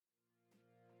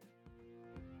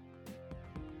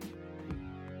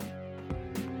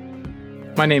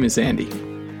My name is Andy.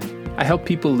 I help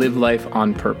people live life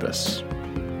on purpose.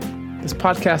 This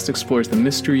podcast explores the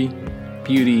mystery,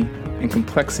 beauty, and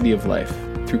complexity of life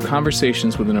through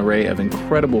conversations with an array of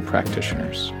incredible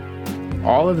practitioners,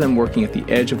 all of them working at the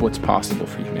edge of what's possible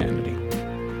for humanity.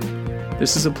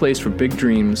 This is a place for big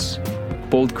dreams,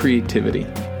 bold creativity,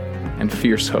 and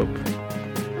fierce hope.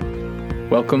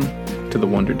 Welcome to the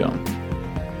Wonder Dome.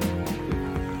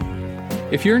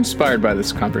 If you're inspired by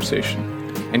this conversation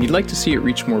and you'd like to see it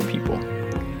reach more people,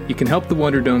 you can help the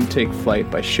Wonder Dome take flight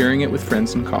by sharing it with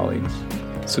friends and colleagues,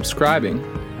 subscribing,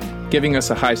 giving us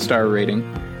a 5-star rating,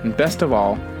 and best of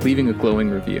all, leaving a glowing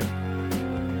review.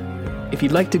 If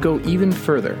you'd like to go even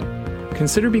further,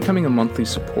 consider becoming a monthly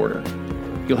supporter.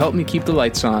 You'll help me keep the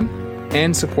lights on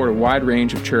and support a wide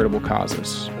range of charitable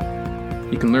causes.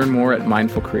 You can learn more at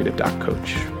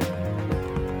mindfulcreative.coach.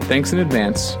 Thanks in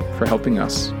advance for helping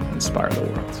us inspire the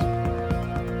world.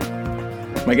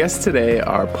 My guests today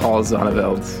are Paul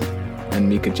Zonneveld and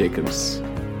Mieke Jacobs.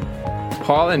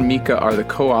 Paul and Mieke are the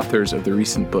co-authors of the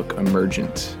recent book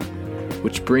Emergent,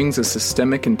 which brings a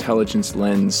systemic intelligence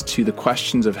lens to the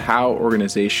questions of how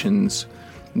organizations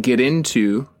get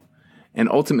into and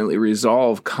ultimately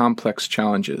resolve complex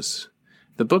challenges.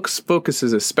 The book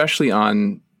focuses especially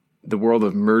on the world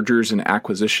of mergers and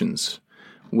acquisitions,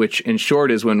 which in short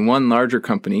is when one larger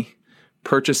company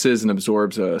purchases and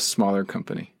absorbs a smaller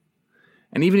company.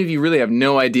 And even if you really have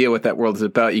no idea what that world is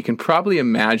about, you can probably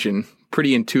imagine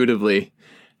pretty intuitively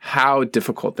how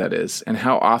difficult that is and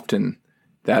how often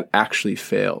that actually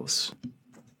fails.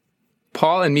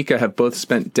 Paul and Mieke have both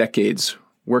spent decades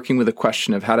working with the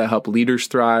question of how to help leaders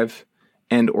thrive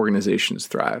and organizations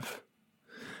thrive.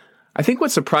 I think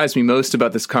what surprised me most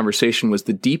about this conversation was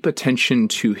the deep attention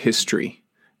to history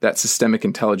that systemic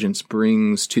intelligence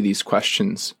brings to these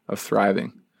questions of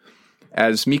thriving.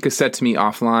 As Mieke said to me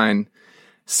offline,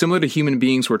 similar to human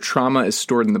beings where trauma is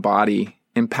stored in the body,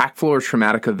 impactful or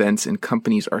traumatic events in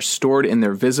companies are stored in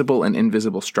their visible and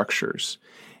invisible structures,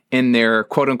 in their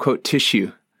quote-unquote tissue,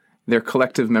 their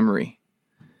collective memory.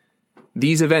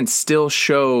 These events still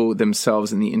show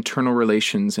themselves in the internal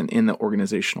relations and in the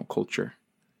organizational culture.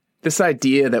 This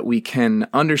idea that we can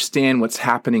understand what's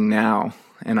happening now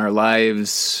in our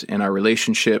lives, in our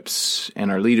relationships, in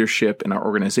our leadership, in our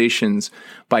organizations,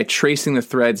 by tracing the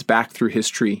threads back through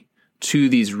history to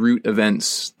these root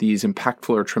events, these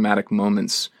impactful or traumatic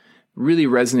moments, really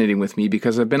resonating with me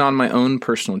because I've been on my own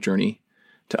personal journey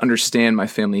to understand my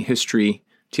family history,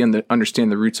 to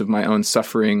understand the roots of my own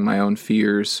suffering, my own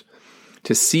fears,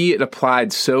 to see it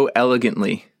applied so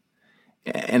elegantly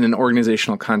in an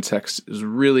organizational context is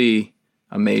really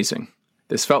amazing.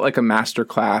 This felt like a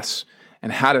masterclass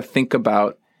in how to think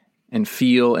about and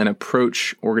feel and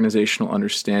approach organizational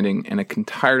understanding in an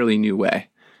entirely new way.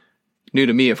 New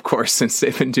to me, of course, since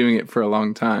they've been doing it for a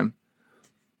long time.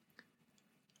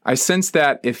 I sense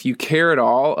that if you care at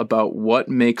all about what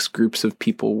makes groups of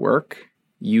people work,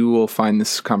 you will find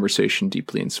this conversation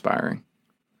deeply inspiring.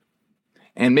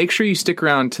 And make sure you stick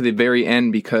around to the very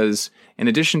end because in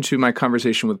addition to my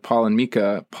conversation with Paul and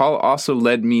Mieke, Paul also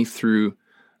led me through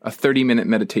a 30-minute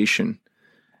meditation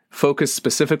focused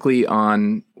specifically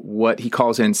on what he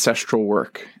calls ancestral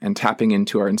work and tapping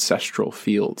into our ancestral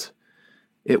field.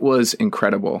 It was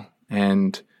incredible,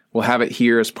 and we'll have it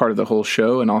here as part of the whole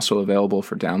show and also available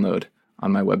for download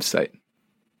on my website.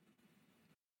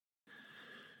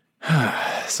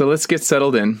 So let's get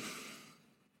settled in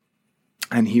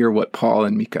and hear what Paul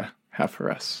and Mieke have for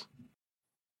us.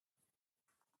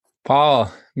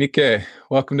 Paul, Mieke,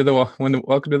 welcome to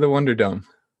the Wonder Dome.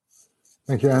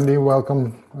 Thank you, Andy.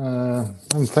 Welcome,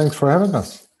 and thanks for having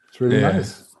us. It's really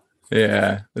nice.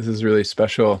 Yeah, this is really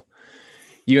special.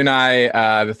 You and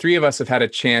I, the three of us, have had a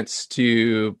chance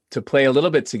to play a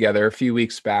little bit together a few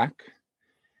weeks back.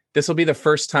 This will be the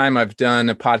first time I've done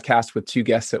a podcast with two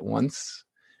guests at once,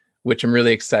 which I'm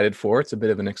really excited for. It's a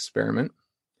bit of an experiment.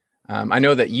 I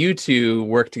know that you two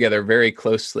work together very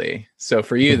closely. So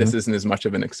for you, this isn't as much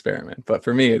of an experiment, but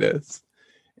for me it is.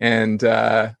 And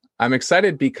I'm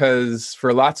excited because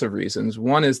for lots of reasons.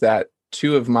 One is that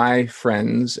two of my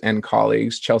friends and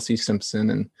colleagues, Chelsea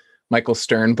Simpson and Michael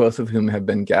Stern, both of whom have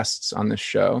been guests on this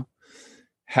show,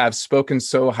 have spoken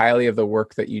so highly of the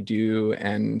work that you do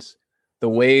and the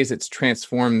ways it's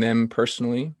transformed them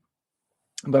personally,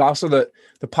 but also the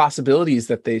possibilities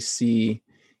that they see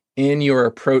in your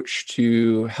approach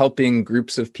to helping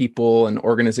groups of people and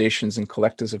organizations and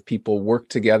collectives of people work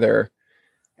together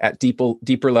at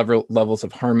deeper levels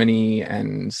of harmony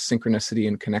and synchronicity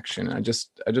and connection. I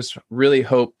just really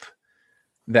hope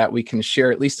that we can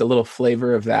share at least a little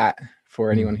flavor of that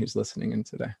for anyone who's listening in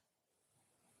today.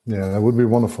 Yeah, that would be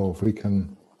wonderful if we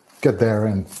can get there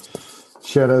and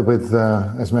share that with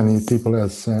as many people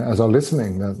as are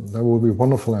listening. That would be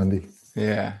wonderful, Andy.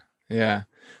 Yeah, yeah.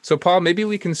 So, Paul, maybe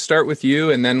we can start with you,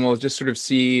 and then we'll just sort of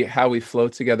see how we flow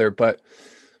together. But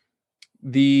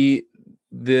the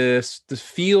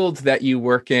field that you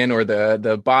work in, or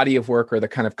the body of work, or the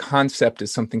kind of concept,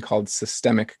 is something called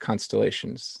systemic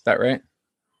constellations. Is that right?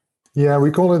 Yeah,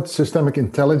 we call it systemic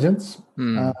intelligence,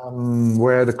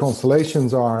 where the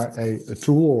constellations are a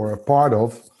tool or a part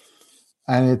of.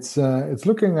 And it's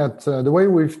looking at the way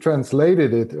we've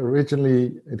translated it.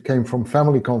 Originally, it came from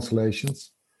family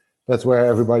constellations. That's where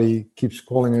everybody keeps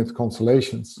calling it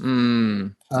constellations.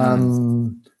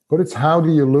 But it's how do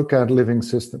you look at living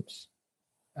systems?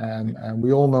 And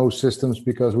we all know systems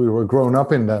because we were grown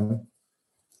up in them.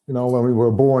 You know, when we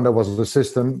were born, there was a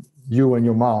system, you and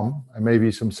your mom, and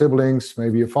maybe some siblings,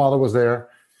 maybe your father was there.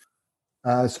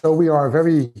 So we are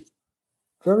very,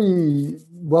 very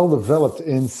well developed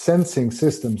in sensing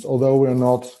systems, although we're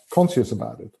not conscious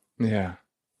about it. Yeah.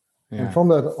 And from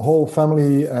that whole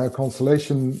family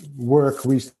constellation work,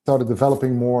 we started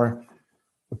developing more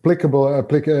applicable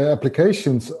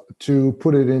applications to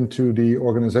put it into the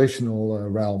organizational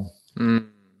realm.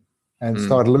 And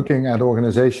start looking at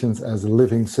organizations as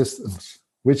living systems,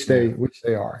 which they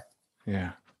are.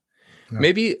 Yeah.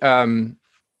 Maybe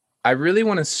I really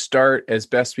want to start as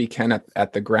best we can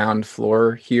at the ground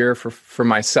floor here for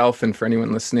myself and for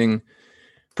anyone listening,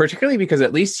 particularly because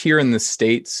at least here in the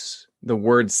States, the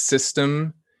word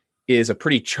system is a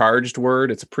pretty charged word.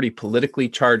 It's a pretty politically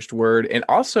charged word. And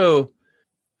also,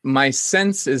 my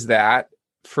sense is that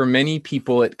for many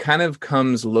people, it kind of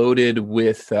comes loaded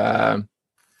with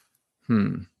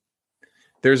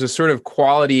there's a sort of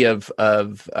quality of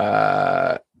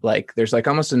like, there's like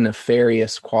almost a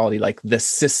nefarious quality, like the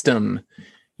system,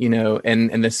 you know,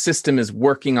 and the system is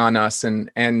working on us.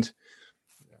 And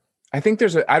I think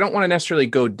I don't want to necessarily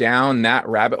go down that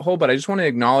rabbit hole, but I just want to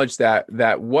acknowledge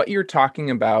that what you're talking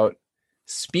about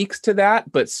speaks to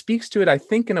that, but speaks to it, I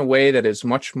think, in a way that is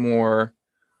much more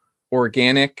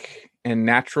organic and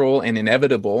natural and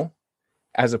inevitable,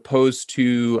 as opposed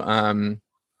to,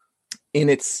 in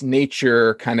its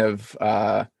nature, kind of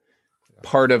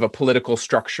part of a political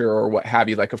structure or what have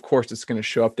you. Like, of course, it's going to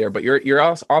show up there, but you're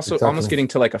also Exactly. almost getting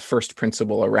to like a first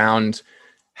principle around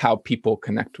how people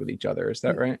connect with each other. Is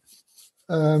that right?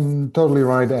 Totally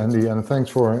right, Andy, and thanks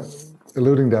for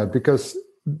alluding that, because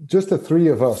just the three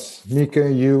of us, Mieke,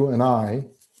 you, and I,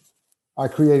 are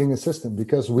creating a system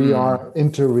because we are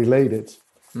interrelated.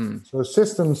 So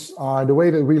systems are, the way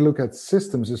that we look at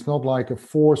systems is not like a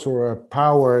force or a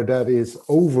power that is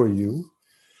over you,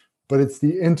 but it's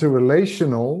the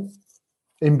interrelational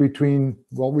in between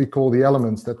what we call the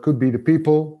elements. That could be the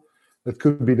people, that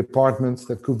could be departments,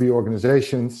 that could be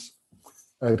organizations,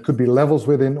 it could be levels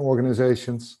within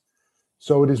organizations.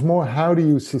 So it is more, how do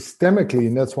you systemically,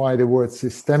 and that's why the word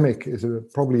systemic is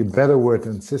probably a better word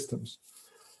than systems.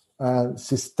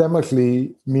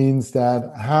 Systemically means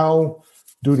that how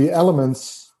do the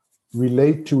elements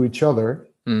relate to each other,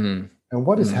 and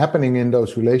what is happening in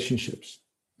those relationships?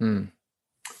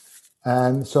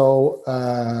 And so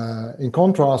in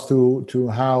contrast to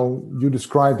how you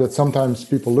describe that sometimes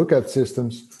people look at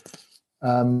systems,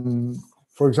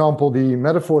 for example, the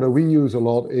metaphor that we use a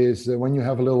lot is when you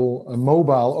have a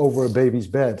mobile over a baby's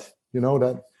bed, you know,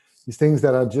 that these things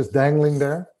that are just dangling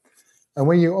there. And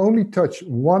when you only touch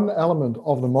one element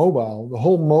of the mobile, the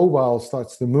whole mobile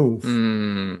starts to move.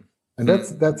 And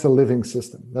that's a living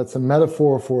system. That's a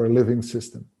metaphor for a living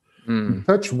system. You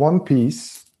touch one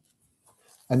piece,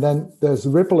 and then there's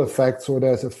ripple effects, or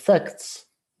there's effects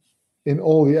in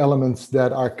all the elements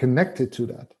that are connected to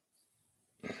that.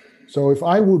 So if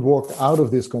I would walk out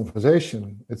of this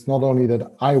conversation, it's not only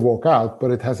that I walk out,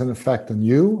 but it has an effect on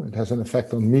you, it has an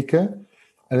effect on Mieke, and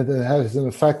it has an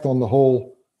effect on the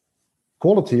whole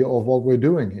quality of what we're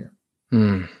doing here.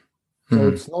 So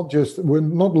it's not just, we're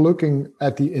not looking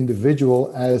at the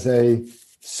individual as a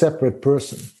separate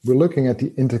person. We're looking at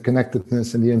the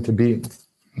interconnectedness and the interbeing.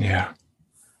 Yeah,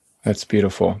 that's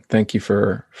beautiful. Thank you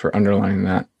for underlining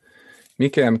that.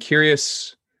 Mieke, I'm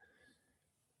curious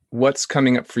what's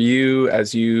coming up for you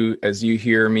as you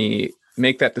hear me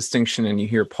make that distinction and you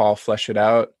hear Paul flesh it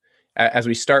out. As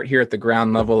we start here at the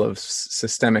ground level of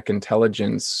systemic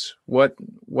intelligence, what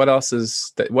else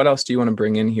do you want to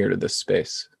bring in here to this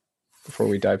space before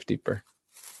we dive deeper?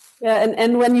 Yeah,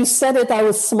 and when you said it, I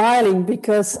was smiling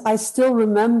because I still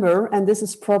remember, and this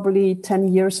is probably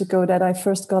 10 years ago, that I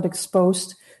first got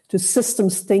exposed to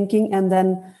systems thinking, and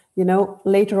then, you know,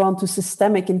 later on to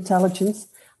systemic intelligence.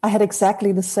 I had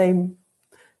exactly the same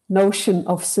notion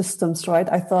of systems, right?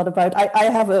 I thought about, I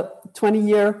have a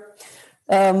 20-year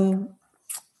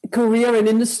career in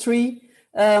industry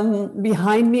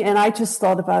behind me, and I just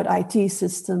thought about IT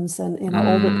systems and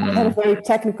all the. I had a very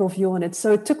technical view on it,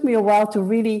 so it took me a while to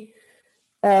really,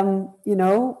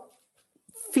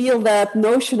 feel that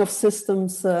notion of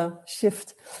systems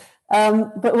shift.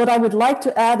 But what I would like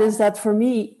to add is that for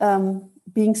me,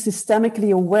 being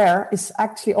systemically aware is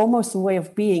actually almost a way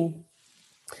of being,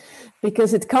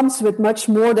 because it comes with much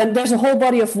more than, there's a whole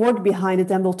body of work behind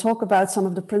it, and we'll talk about some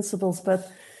of the principles,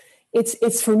 but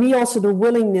it's for me also the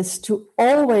willingness to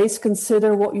always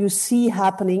consider what you see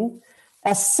happening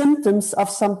as symptoms of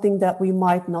something that we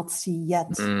might not see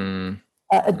yet.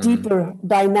 A deeper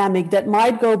dynamic that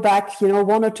might go back,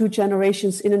 1 or 2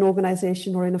 generations in an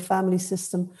organization or in a family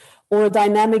system, or a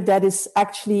dynamic that is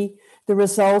actually the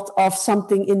result of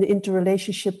something in the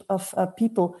interrelationship of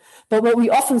people. But what we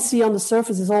often see on the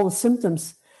surface is all the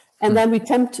symptoms. And then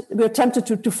we're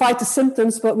tempted to fight the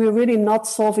symptoms, but we're really not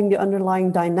solving the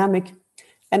underlying dynamic,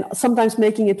 and sometimes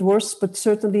making it worse, but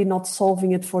certainly not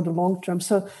solving it for the long term.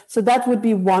 So that would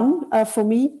be one for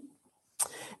me.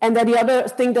 And then the other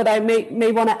thing that I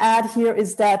may want to add here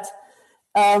is that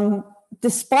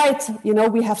despite,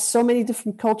 we have so many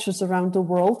different cultures around the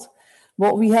world,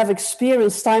 what we have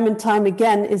experienced time and time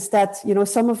again is that,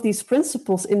 some of these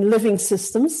principles in living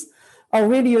systems are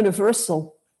really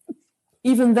universal,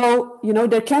 even though,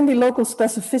 there can be local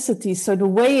specificities. So the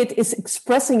way it is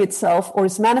expressing itself or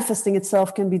is manifesting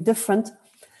itself can be different,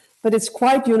 but it's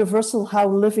quite universal how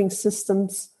living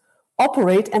systems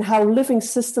operate and how living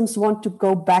systems want to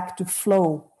go back to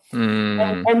flow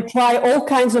and try all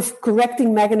kinds of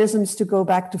correcting mechanisms to go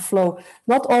back to flow.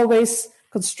 Not always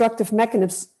constructive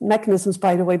mechanisms,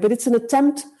 by the way, but it's an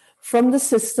attempt from the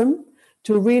system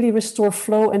to really restore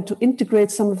flow and to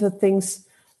integrate some of the things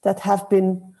that have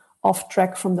been off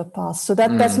track from the past. So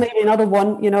that's maybe another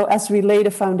one, as we lay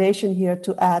the foundation here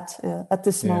to add at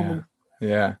this moment.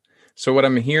 Yeah. So what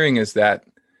I'm hearing is that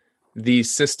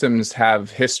these systems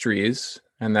have histories,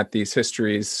 and that these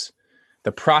histories,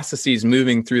 the processes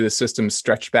moving through the system,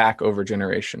 stretch back over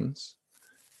generations.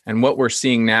 And what we're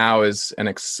seeing now is an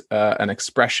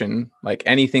expression, like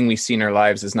anything we see in our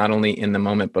lives is not only in the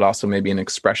moment, but also maybe an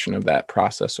expression of that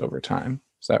process over time.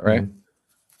 Is that right?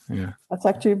 Yeah. That's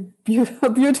actually a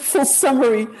beautiful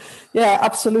summary. Yeah,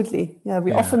 absolutely. Yeah,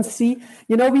 we often see,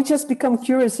 we just become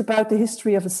curious about the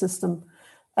history of a system.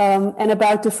 And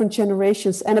about different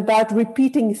generations and about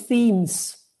repeating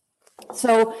themes.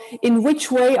 So in which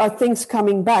way are things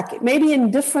coming back? Maybe in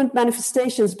different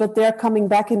manifestations, but they're coming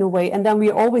back in a way. And then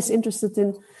we're always interested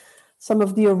in some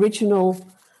of the original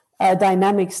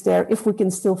dynamics there, if we can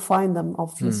still find them,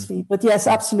 obviously. But yes,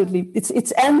 absolutely.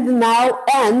 It's end now,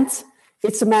 and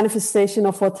it's a manifestation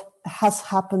of what has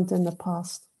happened in the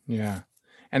past. Yeah.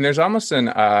 And there's almost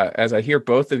as I hear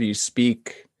both of you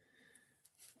speak,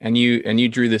 and you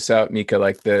drew this out, Mieke,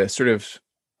 like the sort of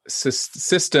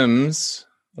systems,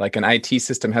 like an IT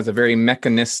system has a very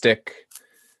mechanistic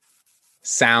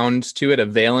sound to it, a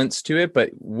valence to it.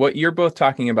 But what you're both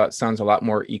talking about sounds a lot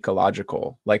more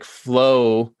ecological. Like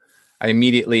flow, I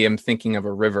immediately am thinking of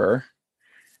a river,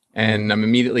 and I'm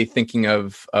immediately thinking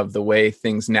of the way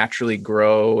things naturally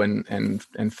grow and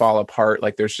fall apart.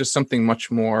 Like there's just something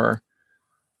much more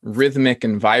rhythmic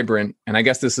and vibrant. And I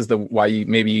guess this is why you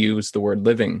maybe use the word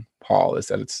living, Paul, is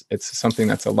that it's something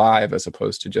that's alive as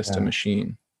opposed to just a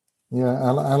machine. Yeah,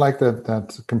 I like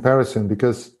that comparison,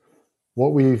 because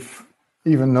what we've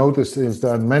even noticed is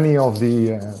that many of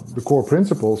the core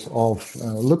principles of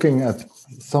looking at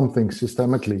something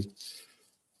systemically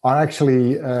are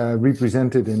actually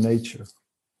represented in nature.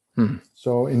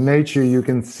 So in nature, you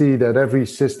can see that every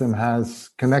system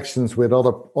has connections with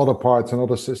other parts and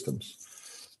other systems,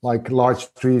 like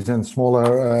large trees and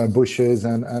smaller bushes,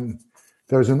 and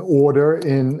there's an order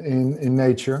in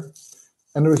nature,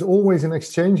 and there is always an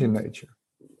exchange in nature,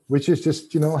 which is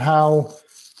just how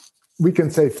we can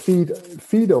say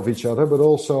feed of each other, but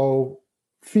also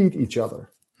feed each other,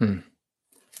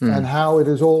 and how it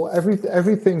is all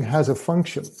everything has a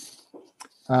function,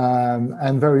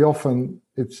 and very often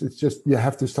it's just you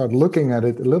have to start looking at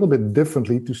it a little bit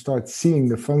differently to start seeing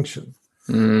the function.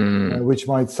 Which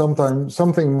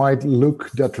something might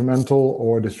look detrimental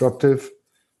or disruptive,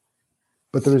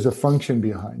 but there is a function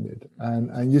behind it,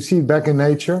 and you see it back in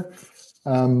nature,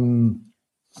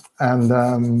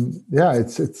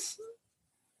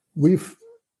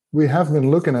 we have been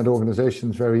looking at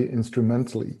organizations very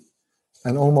instrumentally,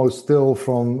 and almost still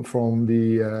from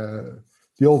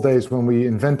the old days when we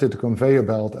invented the conveyor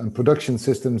belt and production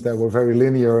systems that were very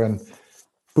linear and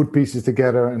put pieces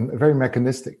together and very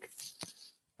mechanistic.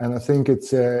 And I think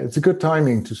it's a good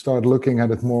timing to start looking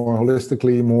at it more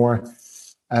holistically, more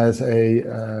as a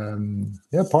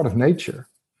part of nature.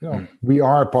 We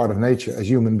are part of nature as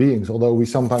human beings, although we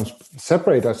sometimes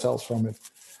separate ourselves from it.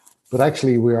 But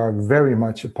actually, we are very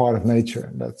much a part of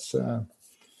nature. That's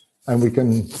and we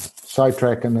can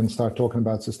sidetrack and then start talking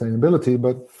about sustainability.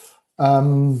 But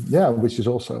which is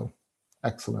also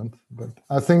excellent. But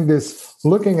I think this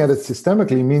looking at it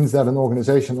systemically means that an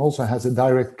organization also has a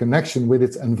direct connection with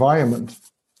its environment.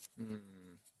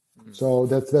 So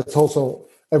that's also,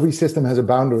 every system has a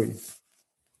boundary.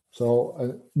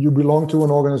 So you belong to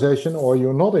an organization or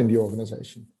you're not in the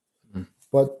organization.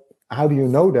 But how do you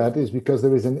know that is because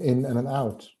there is an in and an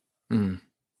out. And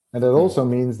that also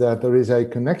means that there is a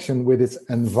connection with its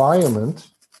environment.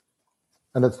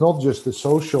 And it's not just the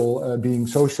social, being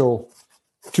social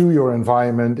to your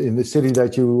environment in the city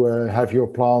that you have your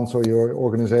plants or your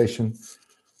organization,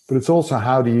 but it's also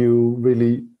how do you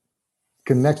really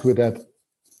connect with that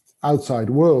outside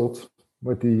world,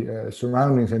 with the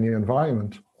surroundings and the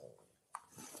environment,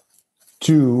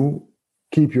 to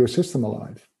keep your system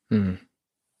alive,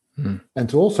 and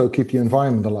to also keep the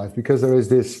environment alive, because there is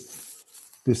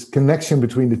this connection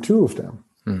between the two of them.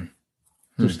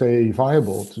 To stay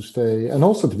viable, to stay, and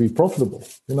also to be profitable.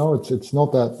 It's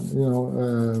not that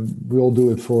we all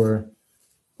do it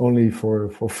only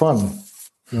for fun.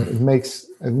 It makes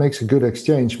a good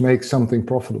exchange, makes something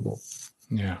profitable.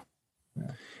 Yeah.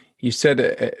 You said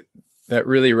that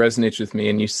really resonates with me,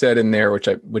 and you said in there,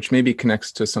 which maybe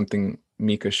connects to something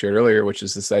Mieke shared earlier, which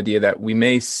is this idea that we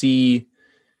may see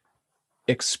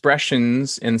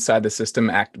expressions inside the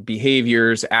system,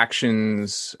 behaviors,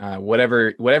 actions, whatever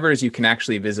it is you can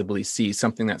actually visibly see,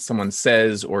 something that someone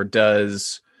says or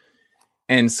does,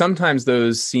 and sometimes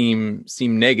those seem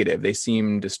negative. They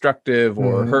seem destructive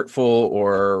or hurtful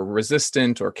or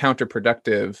resistant or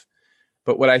counterproductive.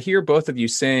 But what I hear both of you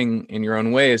saying in your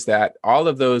own way is that all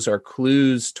of those are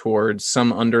clues towards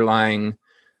some underlying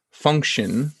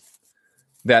function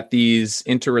that these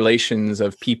interrelations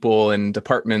of people and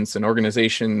departments and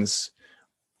organizations,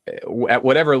 at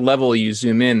whatever level you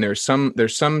zoom in, there's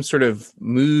some sort of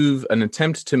an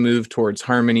attempt to move towards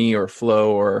harmony or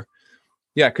flow, or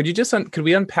could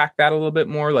we unpack that a little bit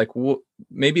more? Like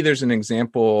maybe there's an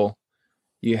example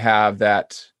you have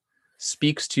that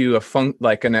speaks to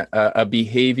a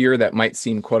behavior that might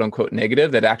seem quote unquote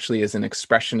negative that actually is an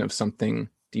expression of something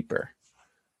deeper.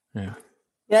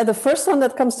 Yeah, the first one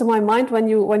that comes to my mind when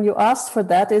you asked for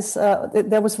that is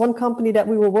there was one company that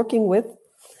we were working with,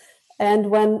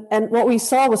 and what we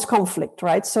saw was conflict,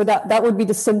 right? So that would be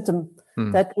the symptom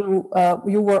that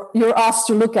you're asked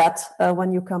to look at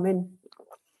when you come in.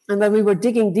 And when we were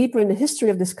digging deeper in the history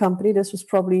of this company, this was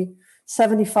probably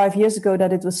 75 years ago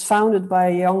that it was founded by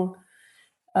a young,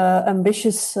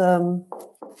 ambitious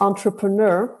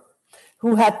entrepreneur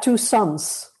who had two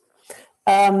sons.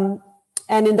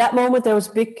 And in that moment, there was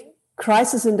big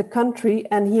crisis in the country,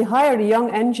 and he hired a young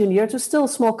engineer. It was still a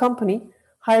small company,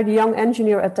 hired a young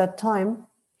engineer at that time,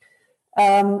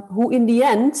 who in the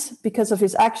end, because of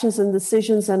his actions and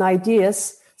decisions and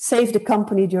ideas, saved the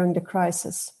company during the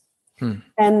crisis.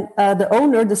 And the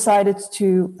owner decided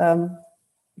to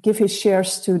give his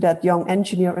shares to that young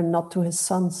engineer and not to his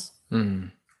sons,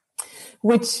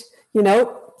 which,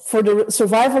 for the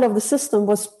survival of the system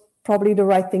was probably the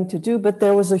right thing to do. But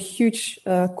there was a huge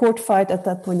court fight at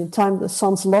that point in time. The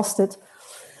sons lost it.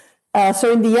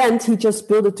 So in the end, he just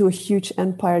built it to a huge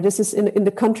empire. This is in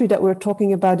the country that we're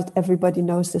talking about. Everybody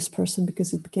knows this person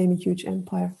because it became a huge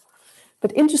empire.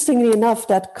 But interestingly enough,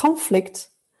 that conflict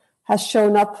has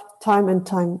shown up time and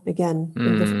time again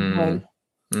in different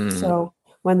ways. So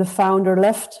when the founder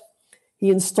left, he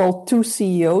installed two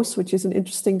CEOs, which is an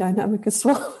interesting dynamic as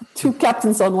well. Two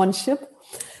captains on one ship.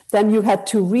 Then you had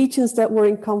two regions that were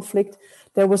in conflict.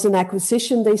 There was an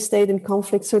acquisition, they stayed in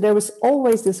conflict. So there was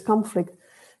always this conflict.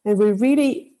 And we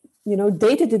really,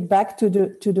 dated it back to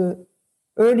the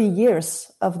early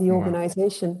years of the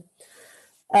organization.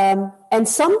 And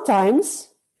sometimes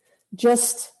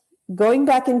just going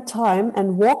back in time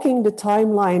and walking the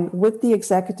timeline with the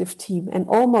executive team, and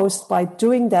almost by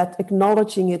doing that,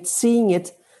 acknowledging it, seeing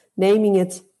it, naming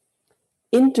it,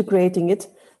 integrating it,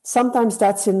 sometimes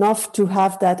that's enough to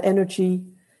have that energy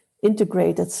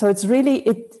integrated. So it's really,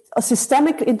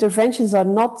 systemic interventions are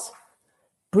not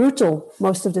brutal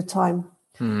most of the time.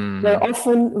 They're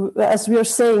often, as we are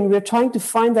saying, we're trying to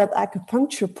find that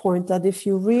acupuncture point, that if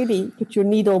you really put your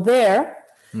needle there,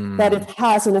 that it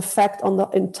has an effect on the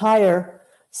entire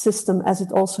system as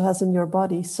it also has in your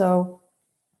body. So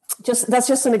that's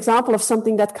just an example of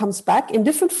something that comes back in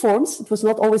different forms. It was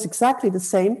not always exactly the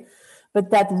same, but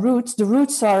the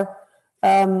roots are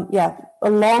a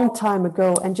long time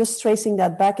ago, and just tracing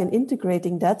that back and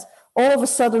integrating that, all of a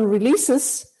sudden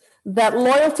releases that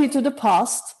loyalty to the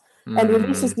past and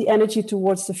releases the energy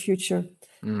towards the future.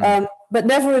 But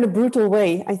never in a brutal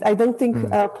way. I don't think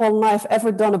Paul and I have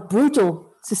ever done a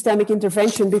brutal systemic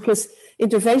intervention, because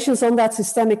interventions on that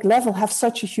systemic level have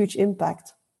such a huge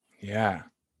impact. Yeah.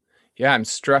 Yeah, I'm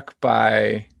struck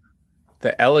by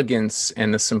the elegance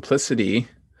and the simplicity,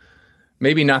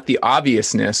 maybe not the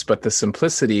obviousness, but the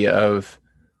simplicity of,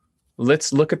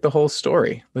 let's look at the whole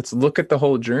story. Let's look at the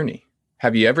whole journey.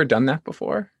 Have you ever done that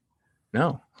before?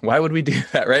 No. Why would we do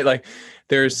that, right? Like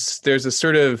there's a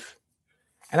sort of,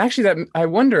 and actually that I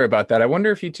wonder about that. I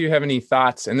wonder if you two have any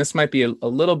thoughts, and this might be a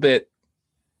little bit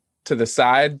to the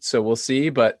side, so we'll see,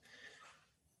 but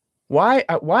why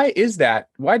is that?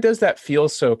 Why does that feel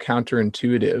so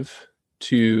counterintuitive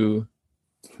to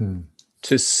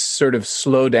sort of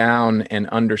slow down and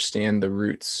understand the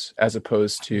roots, as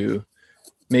opposed to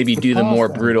maybe do the more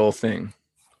brutal thing?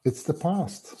 It's the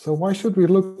past. So why should we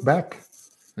look back?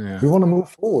 Yeah. We want to move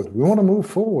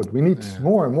forward. We need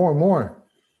more and more and more.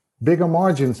 Bigger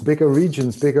margins, bigger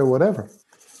regions, bigger whatever.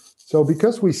 So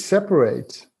because we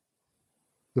separate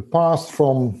the past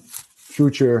from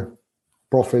future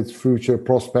profits, future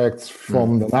prospects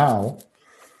from the now,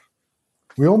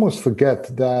 we almost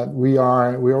forget that we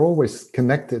are always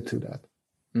connected to that.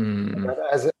 That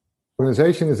as an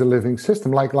organization is a living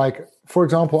system, like for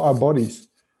example, our bodies.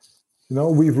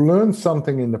 We've learned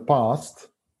something in the past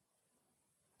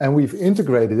and we've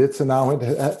integrated it, so now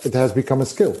it has become a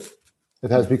skill. It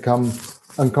has become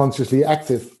unconsciously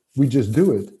active. We just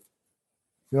do it.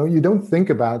 You don't think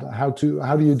about how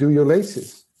do you do your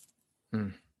laces.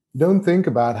 You don't think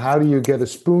about how do you get a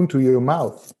spoon to your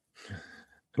mouth.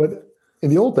 But in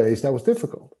the old days, that was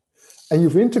difficult. And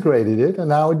you've integrated it, and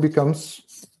now it becomes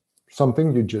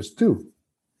something you just do.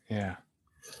 Yeah.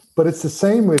 But it's the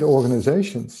same with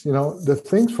organizations. The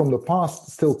things from the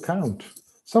past still count.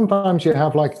 Sometimes you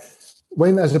have, like,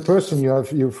 when as a person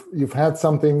you've had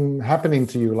something happening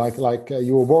to you, like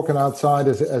you were walking outside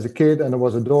as a kid, and there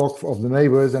was a dog of the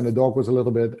neighbors, and the dog was a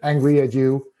little bit angry at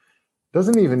you.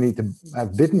 Doesn't even need to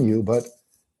have bitten you, but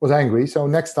was angry. So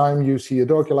next time you see a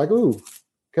dog, you're like, ooh,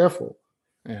 careful.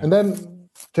 Yeah. And then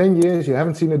 10 years, you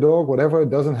haven't seen a dog, whatever, it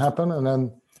doesn't happen. And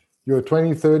then you're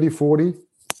 20, 30, 40,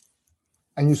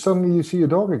 and you see a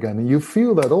dog again, and you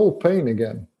feel that old pain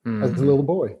again as a little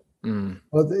boy.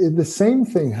 But the same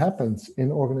thing happens in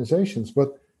organizations,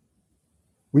 but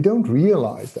we don't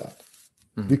realize that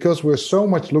because we're so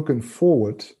much looking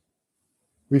forward.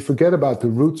 We forget about the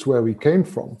roots where we came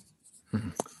from,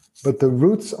 but the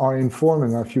roots are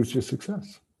informing our future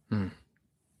success.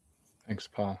 Thanks,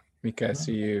 Paul. Mieke, I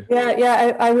see you.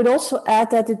 Yeah. I would also add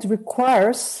that it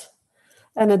requires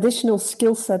an additional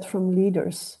skill set from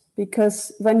leaders,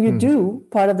 because when you do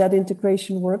part of that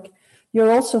integration work,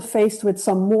 you're also faced with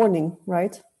some mourning,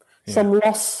 right? Yeah. Some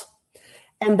loss.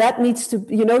 And that needs to,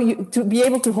 to be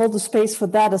able to hold the space for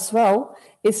that as well.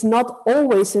 It's not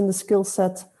always in the skill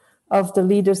set of the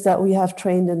leaders that we have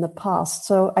trained in the past.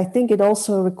 So I think it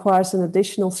also requires an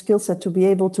additional skill set to be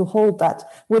able to hold that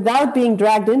without being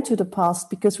dragged into the past,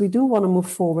 because we do want to move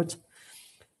forward.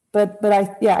 But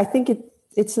I think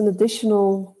it's an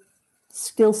additional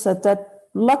skill set that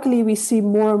luckily we see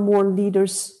more and more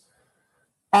leaders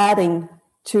adding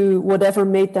to whatever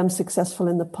made them successful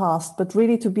in the past, but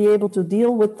really to be able to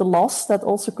deal with the loss that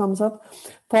also comes up.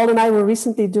 Paul and I were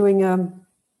recently doing an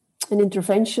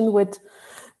intervention with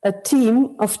a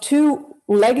team of 2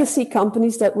 legacy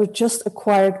companies that were just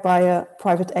acquired by a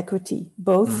private equity,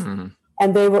 both,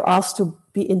 and they were asked to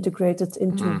be integrated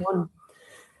into one.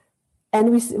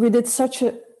 And we did such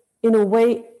in a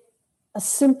way, a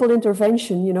simple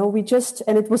intervention,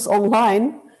 and it was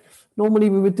online. Normally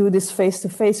we would do this face to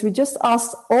face. We just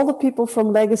asked all the people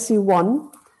from Legacy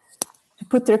 1 to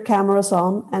put their cameras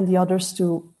on and the others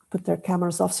to put their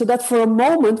cameras off, so that for a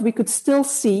moment we could still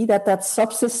see that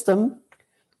subsystem,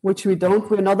 which we're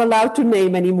not allowed to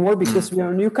name anymore because we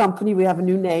are a new company, we have a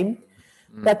new name,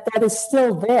 that is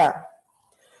still there.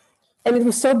 And it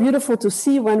was so beautiful to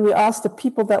see when we asked the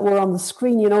people that were on the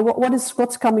screen,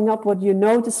 what's coming up, what you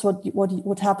notice,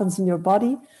 what happens in your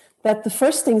body. That the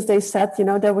first things they said,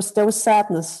 there was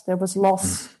sadness, there was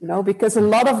loss, because a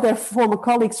lot of their former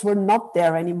colleagues were not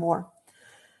there anymore.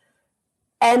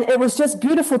 And it was just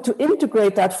beautiful to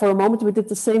integrate that for a moment. We did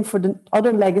the same for the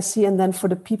other legacy and then for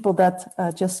the people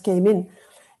that just came in.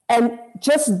 And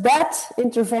just that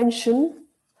intervention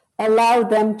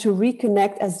allowed them to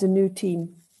reconnect as the new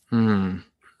team.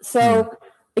 So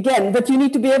again, but you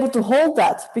need to be able to hold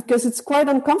that, because it's quite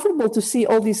uncomfortable to see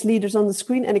all these leaders on the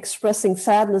screen and expressing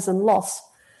sadness and loss.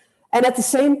 And at the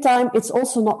same time, it's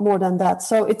also not more than that.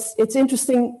 So it's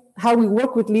interesting how we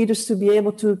work with leaders to be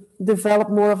able to develop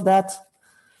more of that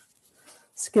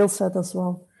skill set as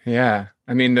well. Yeah.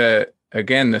 I mean, the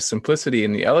simplicity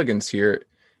and the elegance here,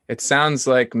 it sounds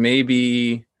like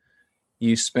maybe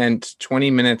you spent 20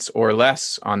 minutes or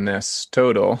less on this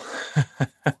total.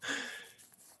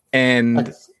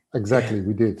 And exactly,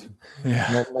 we did.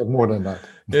 Yeah. Not more than that.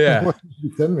 Yeah.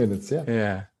 10 minutes, yeah.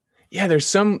 Yeah. Yeah, there's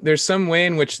some way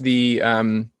in which the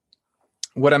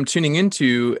what I'm tuning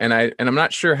into, and I'm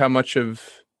not sure how much of,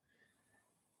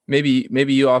 maybe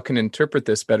you all can interpret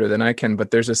this better than I can,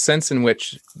 but there's a sense in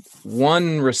which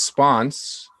one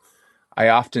response I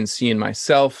often see in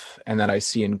myself and that I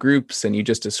see in groups, and you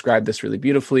just described this really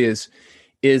beautifully,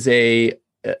 is a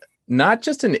not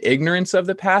just an ignorance of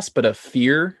the past, but a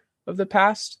fear of the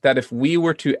past, that if we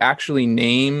were to actually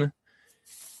name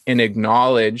and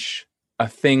acknowledge a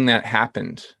thing that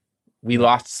happened, we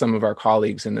lost some of our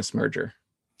colleagues in this merger.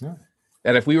 Yeah.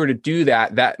 That if we were to do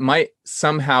that, that might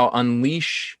somehow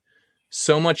unleash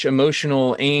so much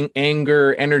emotional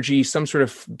anger, energy, some sort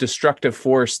of destructive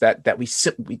force that we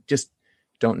just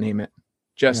don't name it.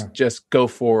 Just go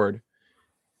forward.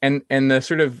 And the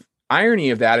sort of irony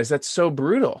of that is that's so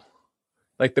brutal.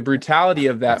 Like the brutality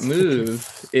of that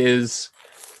move is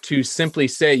to simply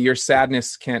say your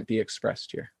sadness can't be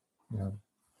expressed here. Yeah.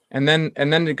 And then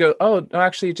to go, oh, no,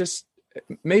 actually just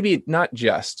maybe not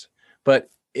just, but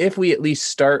if we at least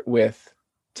start with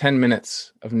 10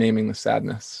 minutes of naming the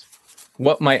sadness,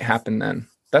 what might happen then?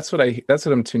 That's what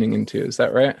I'm tuning into. Is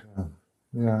that right?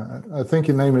 Yeah, I think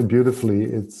you name it beautifully.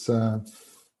 It's,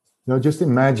 just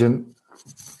imagine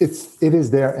it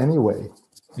is there anyway.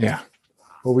 Yeah.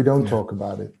 But we don't talk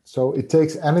about it. So it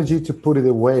takes energy to put it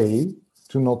away,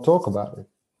 to not talk about it.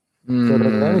 So that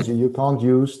energy you can't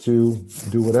use to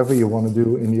do whatever you want to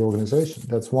do in the organization.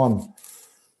 That's one.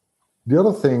 The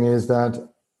other thing is that,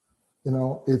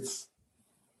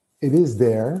 it is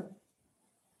there,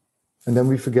 and then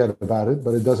we forget about it,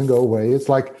 but it doesn't go away. It's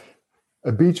like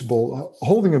a beach ball,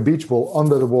 holding a beach ball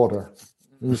under the water.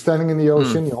 You're standing in the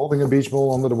ocean, you're holding a beach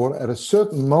ball under the water. At a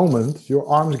certain moment, your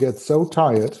arms get so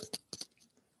tired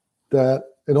that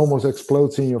it almost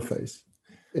explodes in your face.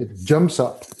 It jumps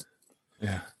up.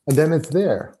 Yeah. And then it's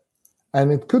there.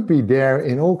 And it could be there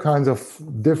in all kinds of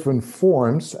different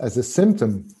forms as a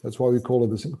symptom. That's why we call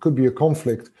it it could be a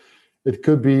conflict. It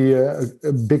could be a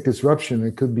big disruption.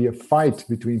 It could be a fight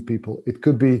between people. It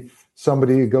could be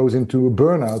somebody who goes into a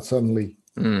burnout suddenly.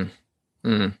 And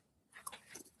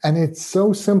it's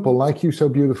so simple, like you so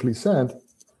beautifully said,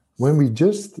 when we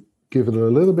just give it a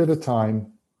little bit of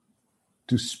time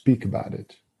to speak about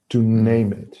it, to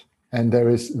name it. And there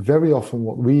is very often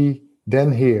what we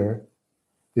then hear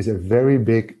is a very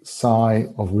big sigh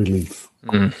of relief.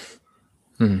 And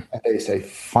they say,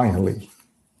 finally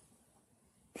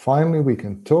we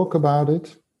can talk about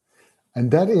it.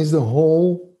 And that is the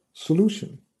whole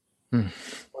solution. When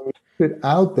we put it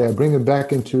out there, bring it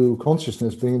back into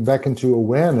consciousness, bring it back into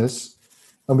awareness,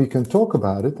 and we can talk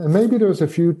about it. And maybe there's a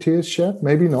few tears shed,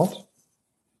 maybe not.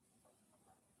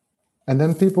 And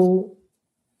then people,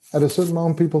 at a certain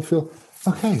moment, people feel,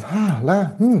 okay,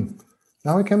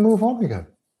 now we can move on again.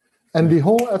 And the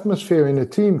whole atmosphere in the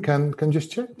team can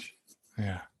just change.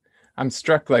 Yeah. I'm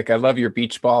struck, I love your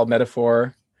beach ball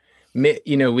metaphor.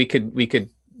 We could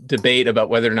debate about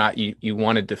whether or not you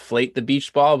want to deflate the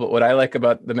beach ball, but what I like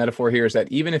about the metaphor here is that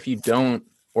even if you don't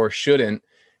or shouldn't,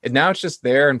 now it's just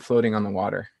there and floating on the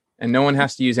water. And no one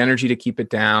has to use energy to keep it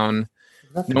down.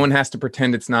 Exactly. No one has to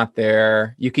pretend it's not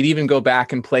there. You could even go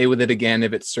back and play with it again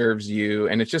if it serves you.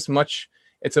 And it's just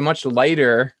it's a much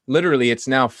lighter, literally it's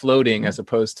now floating as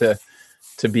opposed to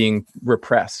being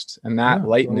repressed. And that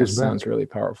lightness sounds really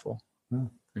powerful.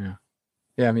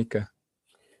 Yeah, Mieke.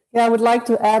 Yeah, I would like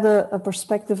to add a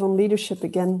perspective on leadership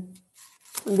again,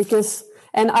 because,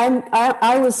 and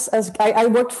I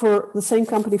worked for the same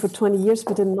company for 20 years,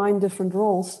 but in 9 different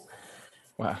roles.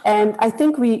 Wow. And I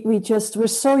think we're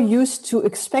so used to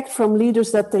expect from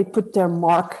leaders that they put their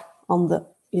mark on the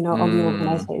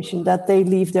organization, that they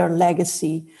leave their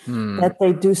legacy, that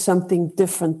they do something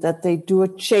different, that they do a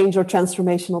change or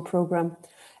transformational program.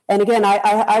 And again,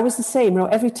 I was the same.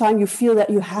 Every time you feel that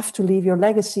you have to leave your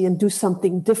legacy and do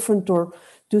something different or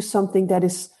do something that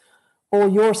is all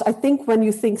yours. I think when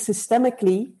you think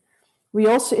systemically, we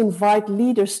also invite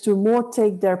leaders to more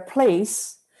take their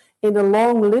place in a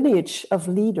long lineage of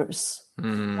leaders.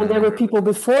 And there were people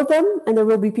before them and there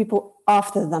will be people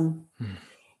after them.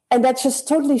 And that just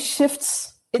totally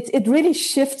shifts. It really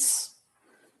shifts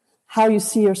how you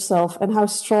see yourself and how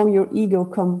strong your ego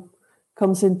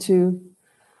comes into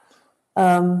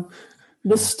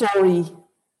the story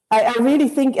I really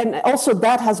think, and also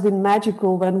that has been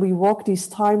magical when we walk these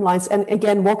timelines. And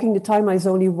again, walking the timeline is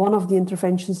only one of the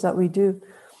interventions that we do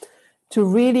to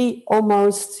really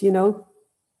almost,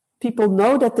 people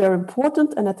know that they're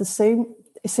important, and at the same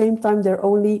time, they're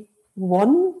only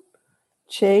one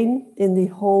chain in the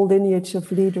whole lineage of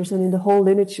leaders and in the whole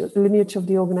lineage of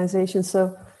the organization.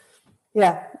 So,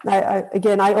 yeah,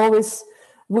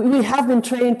 we have been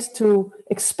trained to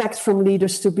expect from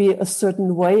leaders to be a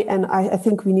certain way, and I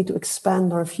think we need to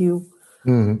expand our view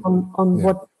on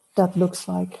what that looks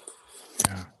like.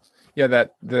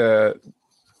 Yeah,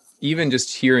 even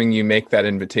just hearing you make that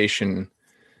invitation,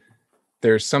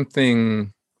 there's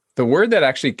something. The word that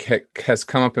actually has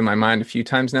come up in my mind a few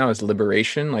times now is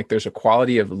liberation. Like there's a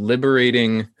quality of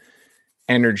liberating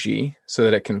energy so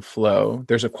that it can flow.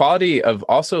 There's a quality of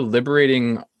also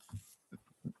liberating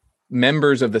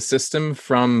members of the system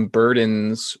from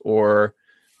burdens or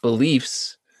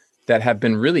beliefs that have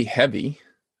been really heavy,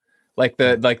 like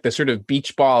the sort of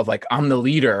beach ball of like, I'm the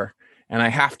leader and I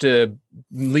have to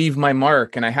leave my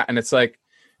mark, and and it's like,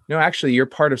 no, actually you're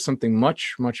part of something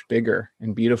much, much bigger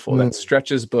and beautiful that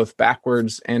stretches both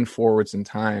backwards and forwards in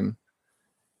time.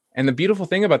 And the beautiful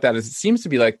thing about that is it seems to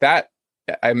be like that.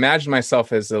 I imagine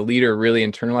myself as a leader really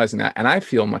internalizing that, and I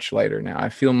feel much lighter now. I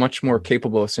feel much more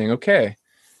capable of saying, okay,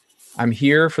 I'm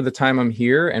here for the time I'm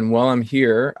here. And while I'm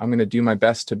here, I'm going to do my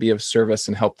best to be of service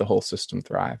and help the whole system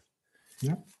thrive.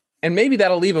 Yeah. And maybe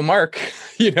that'll leave a mark,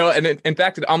 and in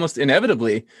fact, it almost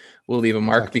inevitably will leave a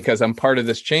mark because I'm part of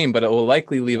this chain, but it will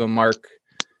likely leave a mark,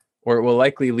 or it will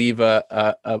likely leave an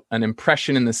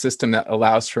impression in the system that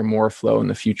allows for more flow in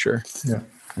the future. Yeah.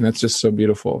 And that's just so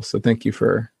beautiful. So thank you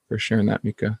for sharing that,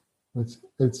 Mieke.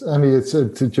 It's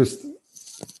to just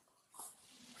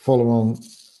follow on.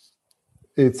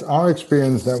 It's our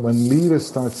experience that when leaders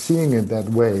start seeing it that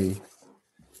way,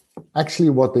 actually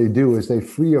what they do is they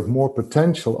free up more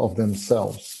potential of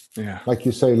themselves. Yeah. Like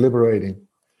you say, liberating.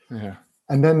 Yeah.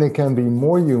 And then they can be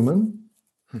more human.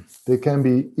 They can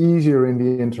be easier in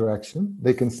the interaction.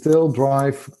 They can still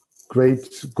drive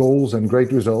great goals and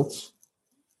great results.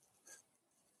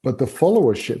 But the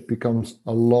followership becomes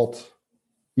a lot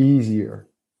easier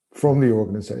from the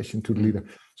organization to the leader.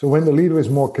 So when the leader is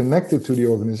more connected to the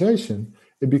organization,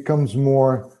 it becomes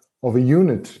more of a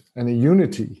unit and a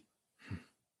unity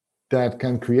that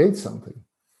can create something.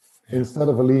 Yeah. Instead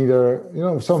of a leader,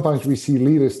 sometimes we see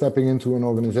leaders stepping into an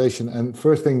organization and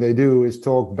first thing they do is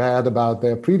talk bad about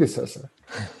their predecessor.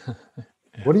 Yeah.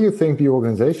 What do you think the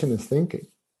organization is thinking?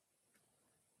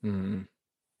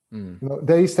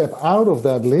 They step out of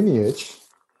that lineage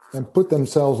and put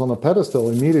themselves on a pedestal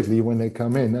immediately when they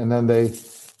come in, and then they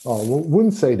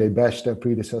wouldn't say they bashed their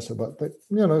predecessor, but they,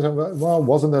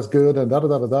 wasn't as good and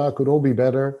could all be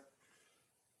better.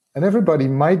 And everybody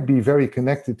might be very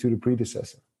connected to the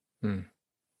predecessor. And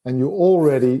you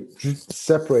already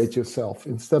separate yourself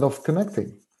instead of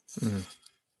connecting.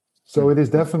 So it is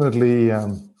definitely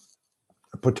a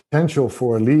potential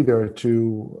for a leader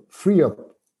to free up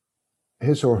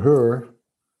his or her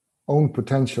own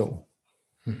potential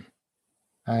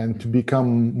and to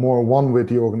become more one with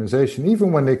the organization,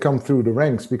 even when they come through the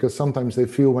ranks, because sometimes they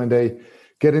feel when they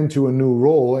get into a new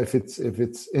role, if it's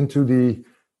into the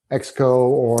exco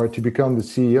or to become the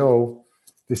CEO,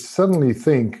 they suddenly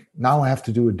think, now I have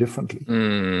to do it differently.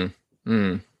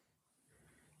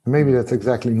 Maybe that's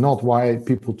exactly not why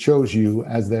people chose you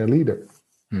as their leader.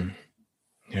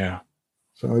 Yeah.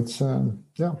 So it's,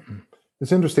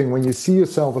 It's interesting when you see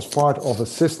yourself as part of a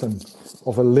system,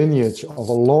 of a lineage, of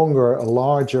a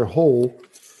larger whole,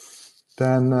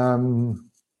 then,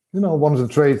 one of the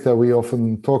traits that we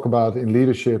often talk about in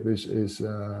leadership is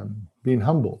being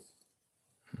humble.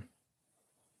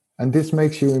 And this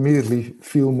makes you immediately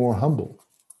feel more humble.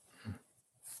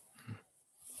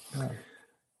 Yeah.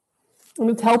 And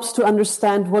it helps to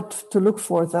understand what to look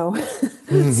for, though.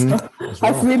 So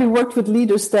I've really worked with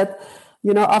leaders that,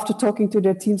 after talking to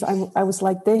their teams, I was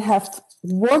like, they have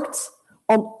worked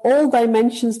on all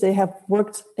dimensions. They have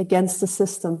worked against the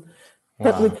system,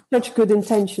 but with such good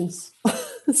intentions.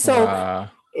 So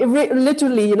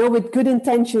literally, with good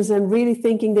intentions and really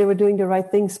thinking they were doing the right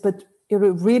things, but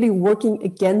really working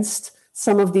against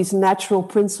some of these natural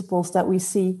principles that we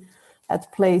see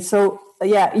at play. So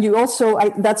you also,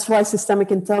 that's why systemic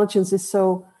intelligence is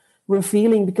so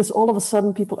revealing, because all of a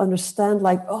sudden people understand,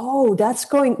 like, oh, that's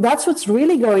what's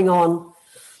really going on.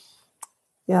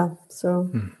 Yeah. So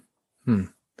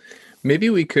maybe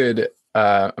we could,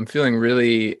 I'm feeling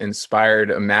really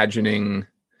inspired imagining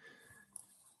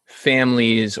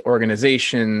families,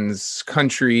 organizations,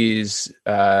 countries,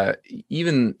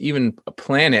 even a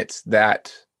planet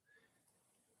that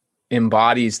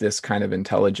embodies this kind of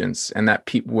intelligence, and that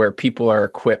where people are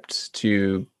equipped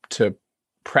to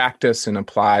practice and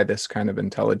apply this kind of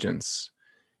intelligence.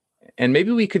 And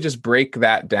maybe we could just break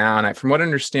that down. From what I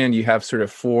understand, you have sort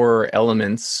of 4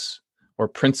 elements or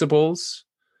principles.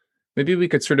 Maybe we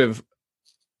could sort of,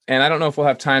 and I don't know if we'll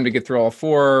have time to get through all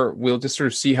 4. We'll just sort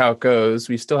of see how it goes.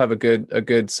 We still have a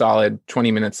good solid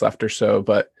 20 minutes left or so,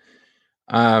 but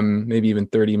maybe even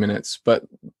 30 minutes. But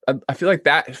I feel like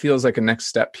that feels like a next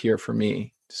step here for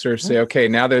me to sort of say, okay,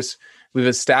 now we've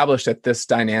established that this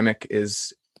dynamic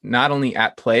is not only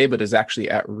at play, but is actually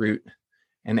at root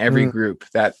in every group,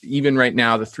 that even right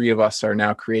now, the 3 of us are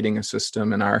now creating a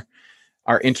system, and our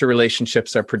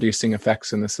interrelationships are producing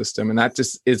effects in the system. And that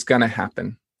just is going to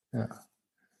happen. Yeah.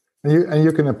 And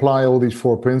you can apply all these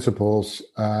 4 principles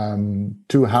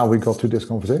to how we got to this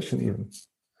conversation even.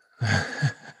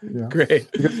 Yeah. Great.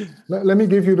 Let me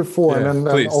give you the 4, and then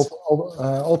please.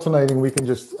 Alternating, we can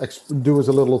just do as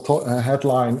a little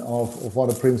headline of what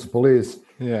a principle is.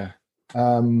 Yeah.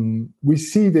 We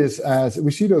see those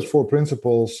 4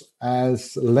 principles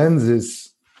as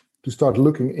lenses to start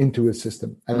looking into a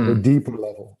system at a deeper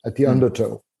level, at the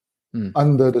undertow,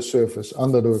 under the surface,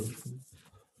 under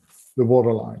the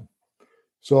waterline.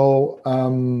 So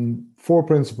 4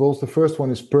 principles. The first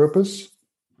one is purpose.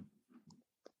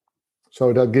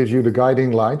 So that gives you the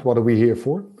guiding light. What are we here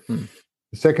for?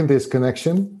 The second is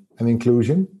connection and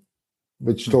inclusion,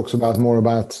 which talks more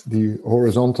about the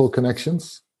horizontal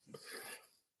connections.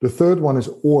 The third one is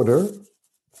order.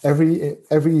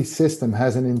 Every system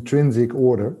has an intrinsic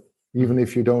order. Even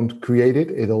if you don't create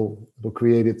it, it'll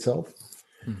create itself.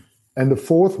 And the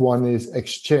fourth one is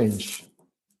exchange.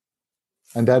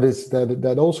 And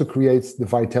that also creates the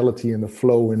vitality and the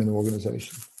flow in an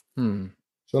organization.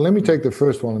 So let me take the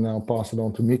first one and I'll pass it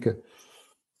on to Mieke.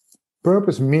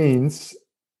 Purpose means,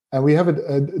 and we have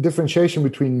a differentiation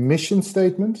between mission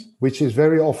statement, which is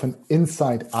very often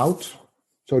inside out.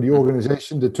 So the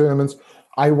organization determines,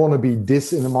 I want to be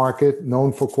this in the market,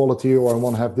 known for quality, or I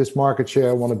want to have this market share,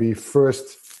 I want to be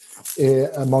first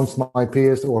amongst my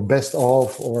peers, or best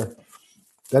of, or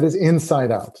that is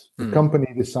inside out. The company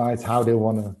decides how they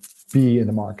want to be in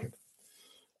the market.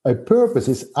 A purpose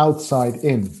is outside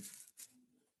in,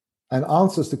 and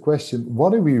answers the question,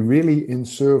 what are we really in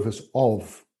service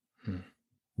of?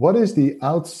 What is the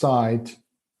outside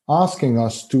asking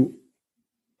us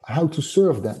how to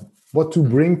serve them, what to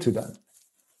bring to them?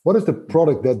 What is the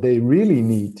product that they really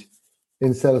need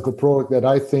instead of the product that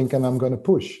I think and I'm going to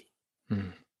push?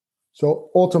 So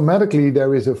automatically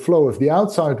there is a flow. If the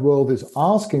outside world is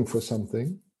asking for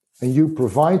something and you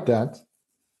provide that,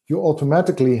 you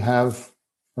automatically have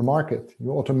a market.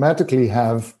 You automatically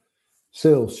have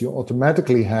sales. You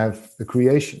automatically have a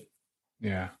creation.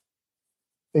 Yeah.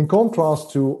 In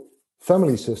contrast to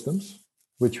family systems,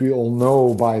 which we all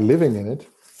know by living in it,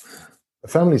 a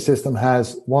family system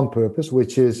has one purpose,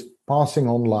 which is passing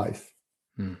on life.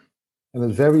 And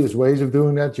there's various ways of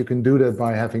doing that. You can do that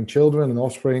by having children and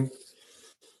offspring.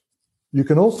 You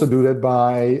can also do that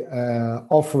by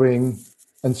offering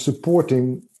and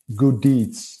supporting good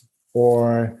deeds,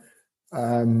 or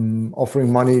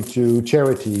offering money to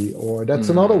charity, or that's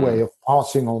another way of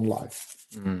passing on life,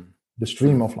 the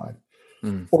stream of life.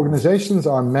 Organizations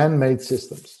are man-made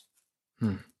systems.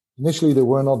 Initially, they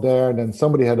were not there. Then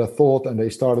somebody had a thought and they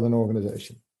started an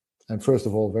organization. And first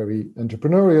of all, very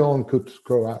entrepreneurial and could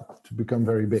grow out to become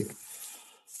very big.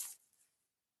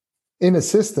 In a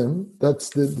system, that's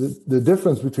the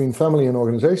difference between family and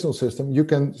organizational system. You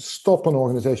can stop an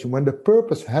organization when the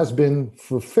purpose has been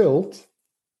fulfilled.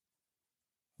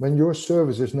 When your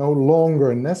service is no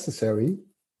longer necessary,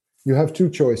 you have 2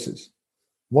 choices.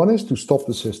 One is to stop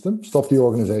the system, stop the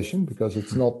organization, because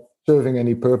it's not serving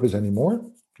any purpose anymore,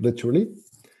 literally.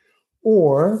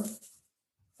 Or,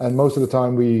 and most of the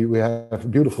time we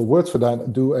have beautiful words for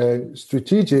that, do a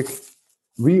strategic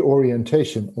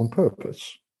reorientation on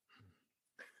purpose.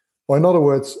 Or in other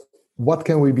words, what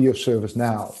can we be of service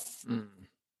now?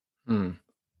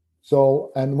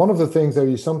 So, and one of the things that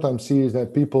you sometimes see is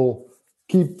that people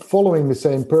keep following the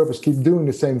same purpose, keep doing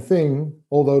the same thing,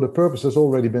 although the purpose has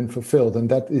already been fulfilled. And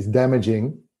that is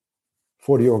damaging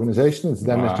for the organization. It's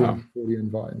damaging for the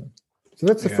environment. So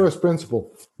that's the first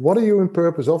principle. What are you in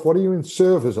purpose of? What are you in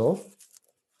service of?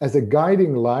 As a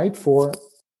guiding light for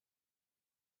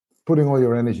putting all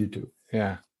your energy to.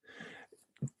 Yeah.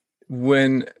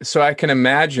 So I can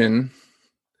imagine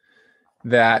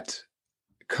that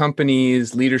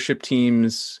companies, leadership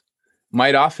teams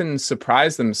might often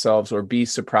surprise themselves or be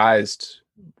surprised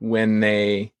when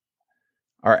they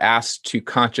are asked to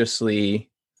consciously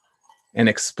and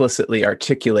explicitly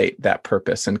articulate that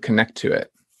purpose and connect to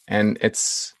it. And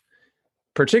it's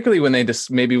particularly when they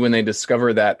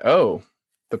discover that, oh,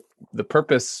 the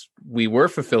purpose we were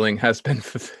fulfilling has been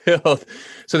fulfilled.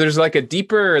 So there's like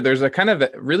there's a kind of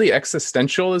really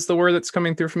existential is the word that's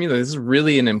coming through for me. This is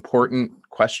really an important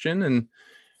question. And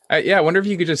I wonder if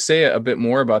you could just say a bit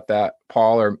more about that,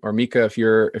 Paul or Mieke, if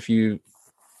you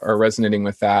are resonating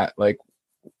with that. Like,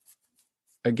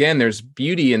 again, there's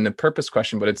beauty in the purpose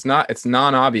question, but it's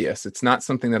non-obvious. It's not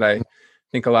something that I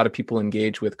think a lot of people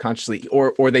engage with consciously,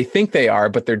 or they think they are,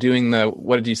 but they're doing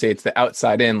what did you say? It's the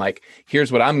outside in, like,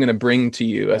 here's what I'm going to bring to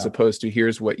you, as opposed to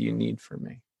here's what you need from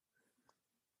me.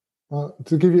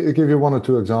 To give you one or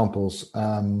two examples,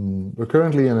 we're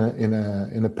currently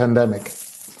in a pandemic.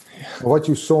 What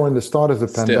you saw in the start of the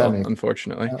pandemic,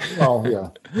 unfortunately.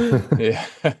 Yeah.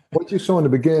 What you saw in the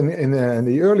beginning, in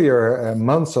the earlier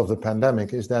months of the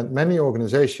pandemic, is that many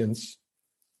organizations,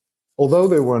 although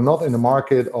they were not in the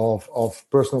market of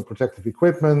personal protective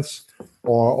equipments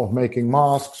or of making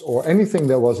masks or anything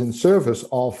that was in service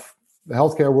of the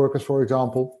healthcare workers, for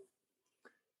example,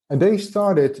 and they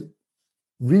started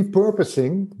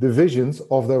repurposing the visions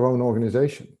of their own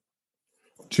organization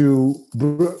to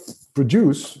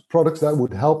produce products that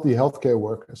would help the healthcare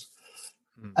workers.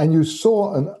 And you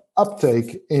saw an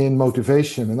uptake in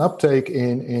motivation, an uptake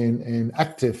in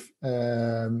active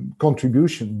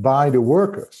contribution by the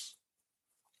workers.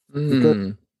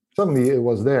 Because suddenly it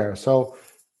was there. So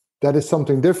that is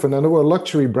something different. And there were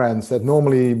luxury brands that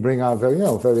normally bring out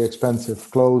very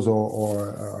expensive clothes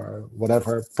or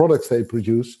whatever products they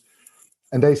produce.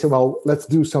 And they said, well, let's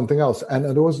do something else. And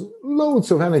there was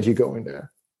loads of energy going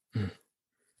there.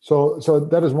 So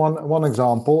that is one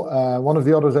example. One of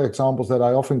the other examples that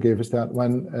I often give is that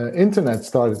when internet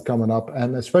started coming up,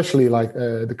 and especially like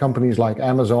the companies like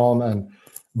Amazon and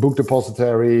Book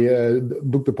Depository,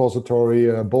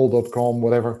 Bol.com,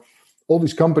 whatever, all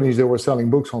these companies that were selling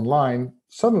books online,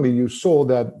 suddenly you saw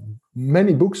that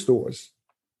many bookstores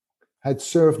had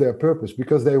served their purpose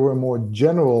because they were more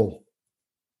general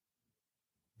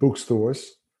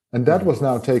bookstores. And that was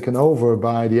now taken over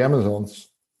by the Amazons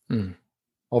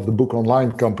of the book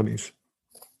online companies.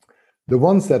 The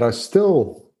ones that are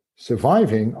still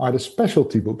surviving are the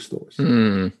specialty bookstores.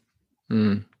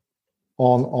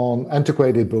 On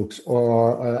antiquated books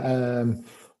or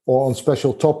on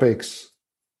special topics,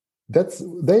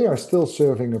 they are still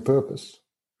serving a purpose.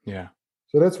 Yeah.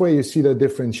 So that's where you see the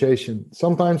differentiation.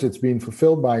 Sometimes it's being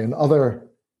fulfilled by another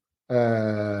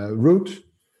route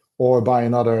or by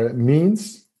another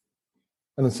means,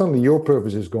 and then suddenly your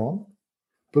purpose is gone.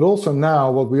 But also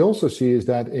now, what we also see is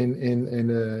that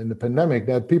in the pandemic,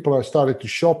 that people are starting to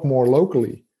shop more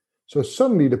locally. So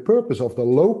suddenly the purpose of the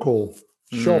local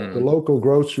shop, the local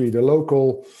grocery, the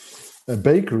local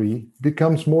bakery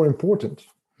becomes more important.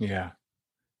 Yeah.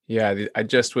 I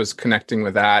just was connecting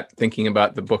with that, thinking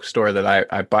about the bookstore that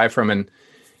I buy from,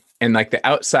 and like the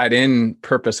outside in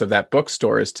purpose of that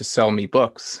bookstore is to sell me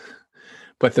books.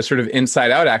 But the sort of inside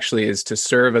out actually is to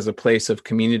serve as a place of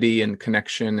community and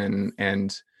connection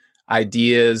and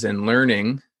ideas and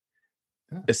learning,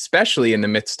 especially in the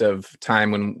midst of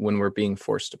time when we're being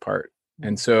forced apart.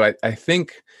 And so I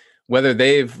think whether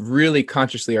they've really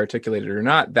consciously articulated it or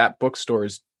not, that bookstore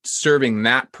is serving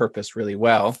that purpose really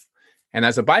well. And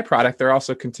as a byproduct, they're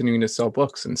also continuing to sell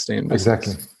books and stay in business.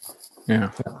 Exactly.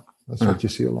 Yeah. That's what you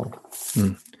see a lot.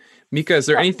 Mieke, is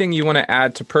there anything you want to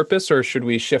add to purpose, or should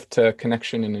we shift to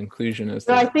connection and inclusion?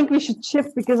 I think we should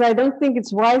shift, because I don't think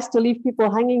it's wise to leave people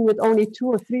hanging with only 2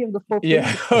 or 3 of the 4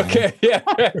 principles. Okay. Yeah.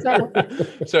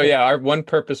 So our one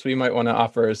purpose we might want to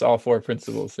offer is all 4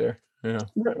 principles there. Yeah.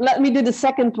 Let me do the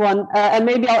second one, and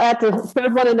maybe I'll add the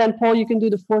third one, and then Paul, you can do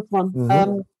the 4th one.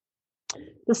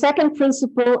 The second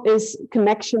principle is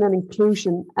connection and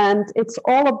inclusion, and it's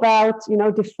all about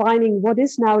defining what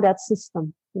is now that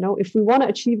system. If we want to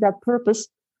achieve that purpose,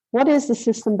 what is the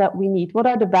system that we need? What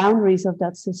are the boundaries of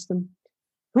that system?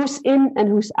 Who's in and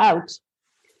who's out?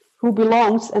 Who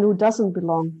belongs and who doesn't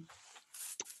belong?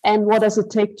 And what does it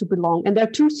take to belong? And there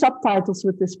are 2 subtitles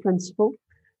with this principle.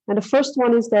 And the first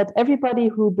one is that everybody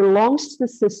who belongs to the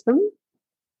system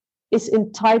is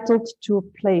entitled to a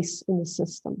place in the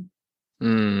system.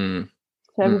 So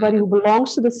everybody who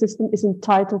belongs to the system is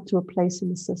entitled to a place in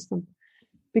the system.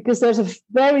 Because there's a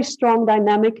very strong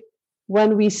dynamic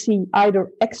when we see either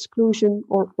exclusion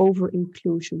or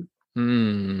over-inclusion.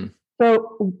 So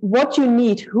what you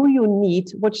need, who you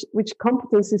need, which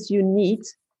competences you need,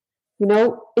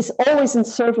 is always in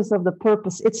service of the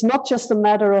purpose. It's not just a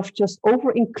matter of just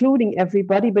over-including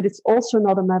everybody, but it's also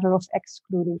not a matter of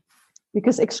excluding,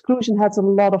 because exclusion has a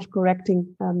lot of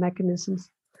correcting mechanisms.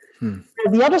 And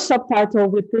the other subtitle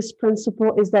with this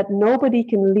principle is that nobody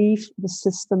can leave the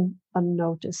system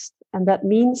unnoticed. And that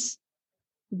means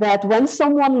that when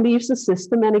someone leaves a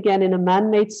system, and again, in a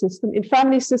man-made system, in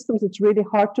family systems, it's really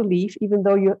hard to leave, even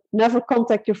though you never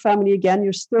contact your family again,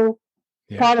 you're still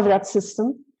part of that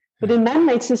system. But in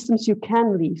man-made systems, you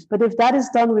can leave. But if that is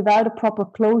done without a proper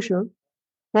closure,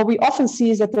 what we often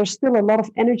see is that there's still a lot of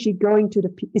energy going to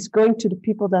the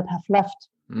people that have left,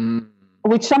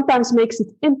 which sometimes makes it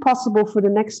impossible for the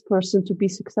next person to be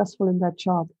successful in that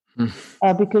job,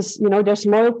 because there's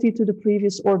loyalty to the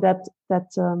previous, or that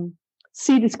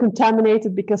seed is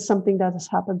contaminated because something that has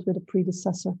happened with a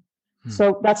predecessor.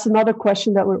 So that's another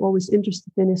question that we're always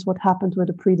interested in, is what happened with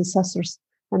the predecessors,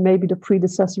 and maybe the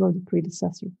predecessor of the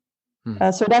predecessor.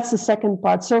 So that's the second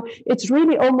part. So it's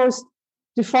really almost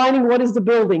defining what is the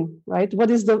building, right?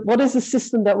 What is the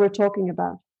system that we're talking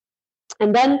about?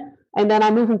 And then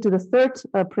I move into the third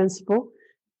principle.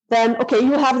 Then, okay,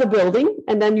 you have the building,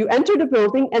 and then you enter the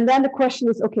building, and then the question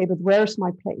is, okay, but where's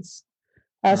my place?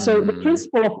 So the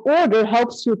principle of order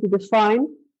helps you to define,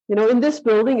 in this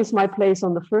building is my place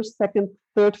on the first, second,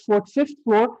 third, fourth, fifth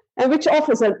floor, and which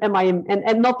office am I in?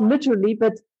 And not literally,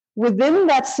 but within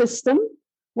that system,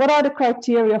 what are the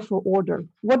criteria for order?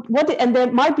 And they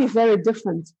might be very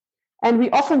different. And we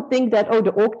often think that,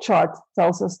 the org chart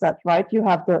tells us that, right? You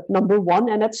have the number one,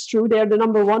 and that's true. They're the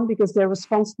number one because they're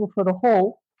responsible for the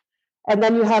whole. And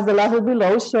then you have the level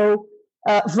below. So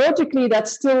vertically,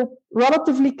 that's still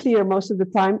relatively clear most of the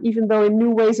time, even though in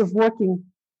new ways of working,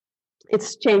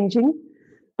 it's changing.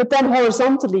 But then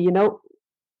horizontally,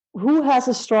 who has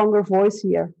a stronger voice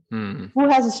here? Who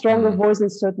has a stronger voice in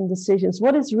certain decisions?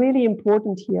 What is really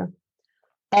important here?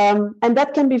 And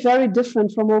that can be very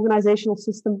different from organizational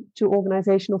system to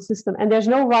organizational system. And there's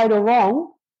no right or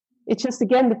wrong. It just,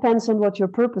 again, depends on what your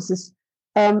purpose is.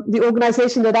 The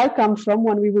organization that I come from,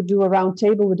 when we would do a round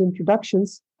table with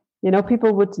introductions,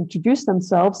 people would introduce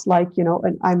themselves like,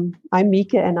 and I'm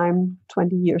Mieke and I'm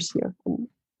 20 years here. And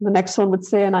the next one would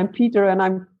say, and I'm Peter and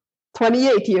I'm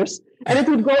 28 years. And it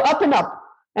would go up and up.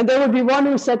 And there would be one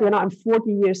who said, I'm 40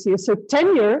 years here. So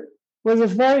tenure was a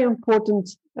very important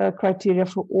criteria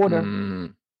for order.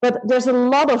 But there's a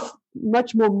lot of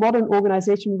much more modern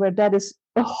organization where that is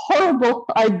a horrible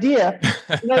idea.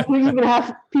 We even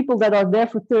have people that are there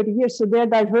for 30 years. So their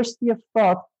diversity of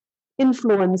thought,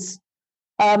 influence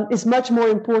is much more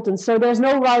important. So there's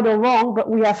no right or wrong, but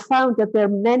we have found that there are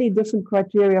many different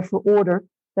criteria for order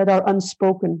that are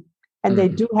unspoken. And they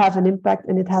do have an impact,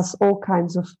 and it has all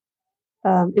kinds of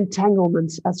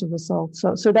entanglements as a result.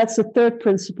 So that's the third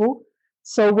principle.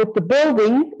 So with the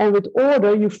building and with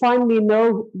order, you finally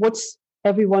know what's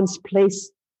everyone's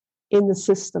place in the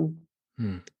system.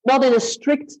 Not in a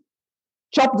strict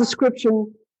job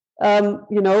description,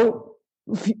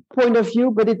 point of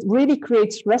view, but it really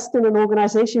creates rest in an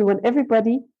organization when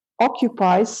everybody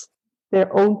occupies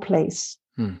their own place.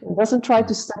 And doesn't try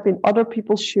to step in other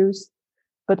people's shoes,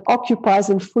 but occupies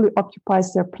and fully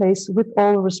occupies their place with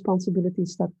all the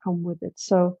responsibilities that come with it.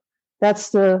 So that's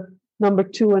the number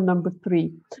 2 and number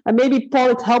 3. And maybe, Paul,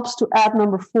 it helps to add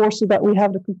number 4 so that we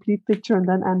have the complete picture. And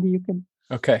then, Andy, you can.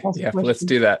 Okay. Yeah, let's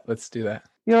do that.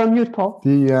 You're on mute, Paul.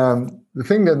 The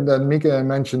thing that Mieke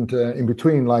mentioned in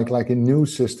between, like in new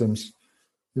systems,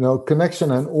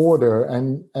 connection and order,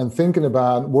 and thinking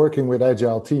about working with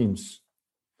agile teams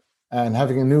and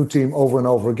having a new team over and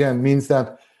over again means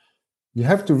that you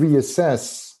have to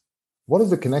reassess what is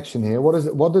the connection here?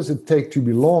 What does it take to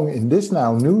belong in this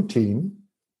now new team?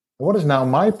 And what is now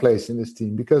my place in this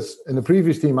team? Because in the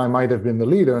previous team, I might have been the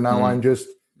leader. Now I'm just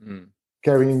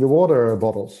carrying the water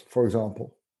bottles, for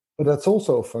example. But that's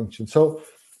also a function. So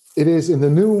it is in the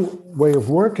new way of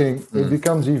working, it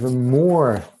becomes even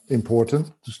more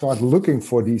important to start looking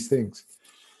for these things.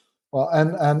 Well,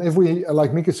 and if we,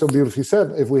 like Mieke so beautifully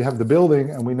said, if we have the building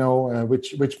and we know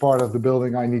which part of the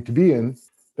building I need to be in,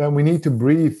 then we need to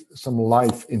breathe some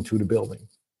life into the building.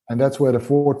 And that's where the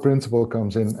fourth principle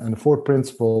comes in. And the fourth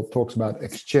principle talks about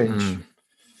exchange.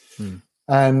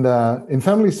 And in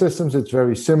family systems, it's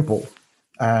very simple.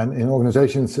 And in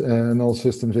organizations and all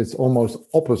systems, it's almost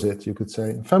opposite, you could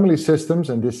say. In family systems,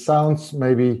 and this sounds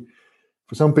maybe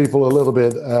for some people a little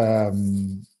bit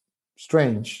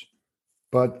strange,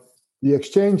 but the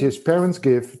exchange is parents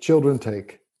give, children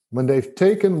take. When they've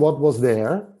taken what was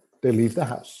there, they leave the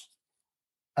house.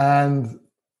 And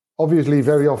obviously,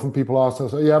 very often people ask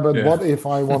us, what if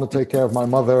I want to take care of my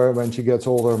mother when she gets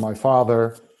older, my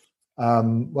father?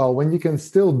 Well, when you can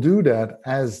still do that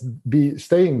as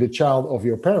staying the child of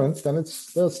your parents, then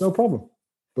that's no problem.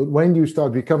 But when you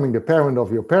start becoming the parent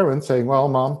of your parents, saying, well,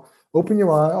 mom, open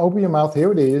your mouth,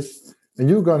 here it is. and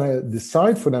you're going to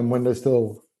decide for them when they're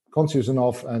still conscious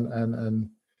enough and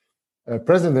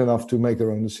present enough to make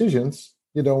their own decisions,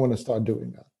 you don't want to start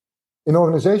doing that. In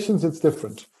organizations, it's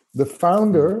different. The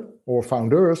founder or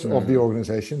founders of the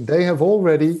organization, they have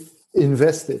already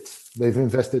invested. They've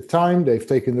invested time, they've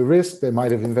taken the risk, they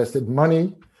might have invested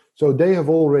money. So they have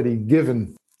already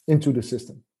given into the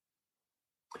system.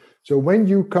 So when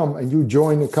you come and you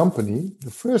join a company, the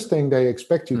first thing they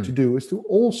expect you to do is to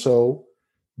also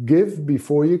give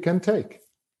before you can take.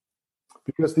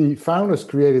 Because the founders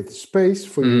created the space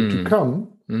for you to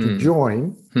come, to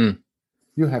join,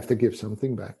 you have to give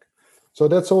something back. So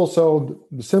that's also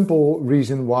the simple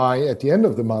reason why at the end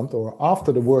of the month or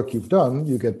after the work you've done,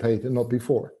 you get paid and not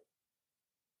before.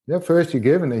 Yeah, first you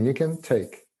give and then you can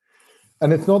take.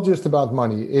 And it's not just about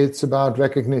money. It's about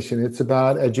recognition. It's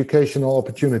about educational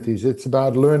opportunities. It's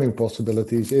about learning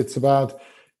possibilities. It's about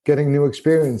getting new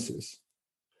experiences.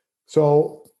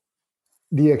 So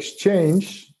the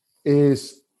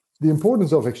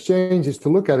importance of exchange is to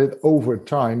look at it over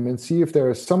time and see if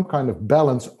there is some kind of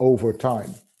balance over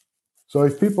time. So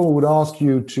if people would ask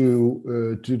you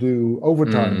to do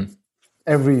overtime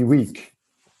every week,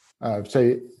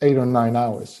 say 8 or 9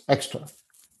 hours extra,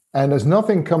 and there's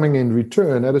nothing coming in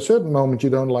return, at a certain moment you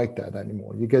don't like that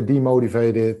anymore. You get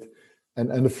demotivated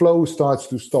and the flow starts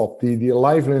to stop. The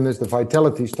liveliness, the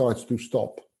vitality starts to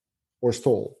stop or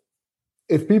stall.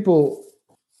 If people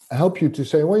help you to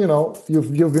say, well,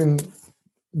 you've been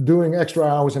doing extra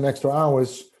hours and extra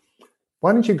hours,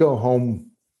 why don't you go home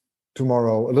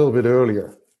tomorrow a little bit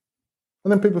earlier?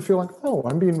 And then people feel like, oh,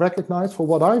 I'm being recognized for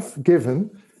what I've given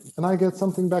and I get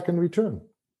something back in return.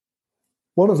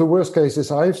 One of the worst cases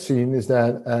I've seen is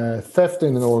that theft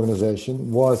in an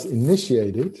organization was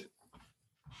initiated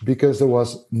because there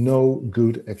was no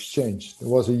good exchange. There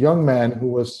was a young man who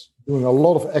was doing a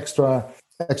lot of extra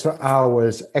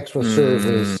hours, extra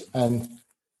service, and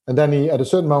then he, at a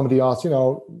certain moment, he asked,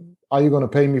 are you going to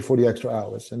pay me for the extra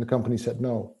hours? And the company said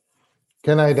no.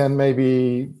 Can I then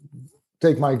maybe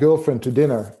take my girlfriend to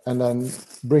dinner and then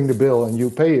bring the bill and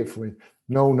you pay it for me?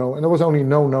 No. And there was only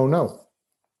no.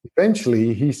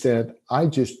 Eventually, he said, I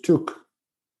just took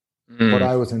what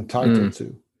I was entitled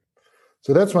to.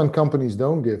 So that's when companies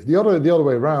don't give. The other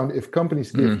way around, if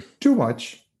companies give too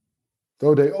much,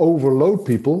 though they overload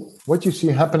people, what you see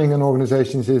happening in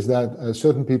organizations is that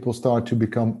certain people start to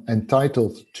become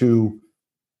entitled to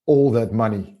all that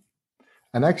money.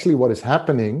 And actually what is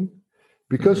happening,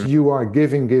 because you are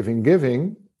giving,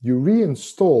 you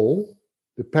reinstall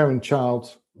the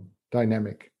parent-child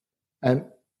dynamic. And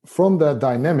from that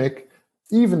dynamic,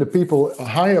 even the people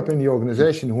high up in the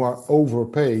organization who are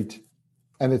overpaid,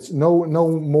 and it's no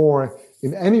more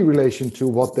in any relation to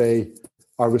what they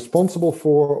are responsible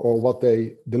for or what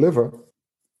they deliver,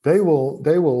 they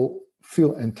will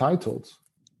feel entitled.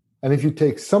 And if you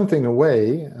take something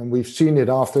away, and we've seen it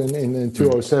after in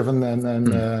 2007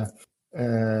 and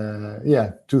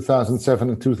 2007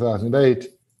 and 2008,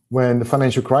 when the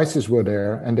financial crisis were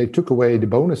there, and they took away the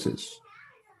bonuses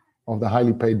of the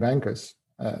highly paid bankers,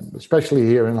 especially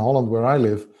here in Holland where I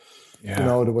live.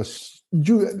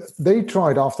 They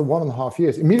tried after 1.5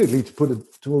 years immediately to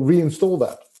reinstall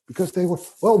that, because they were,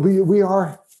 we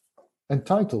are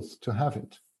entitled to have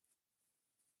it.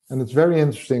 And it's very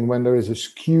interesting when there is a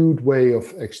skewed way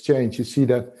of exchange. You see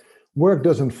that work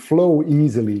doesn't flow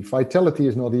easily. Vitality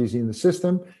is not easy in the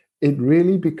system. It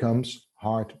really becomes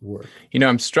hard work.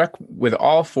 I'm struck with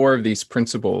all 4 of these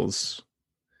principles.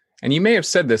 And you may have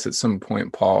said this at some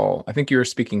point, Paul. I think you were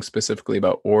speaking specifically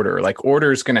about order. Like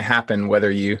order is going to happen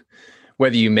whether you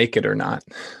make it or not.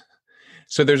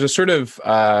 So there's a sort of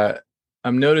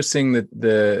I'm noticing that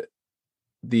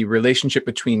the relationship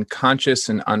between conscious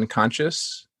and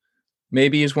unconscious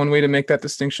maybe is one way to make that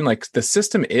distinction. Like the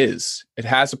system it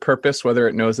has a purpose whether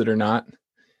it knows it or not.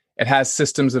 It has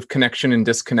systems of connection and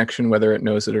disconnection, whether it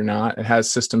knows it or not. It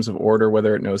has systems of order,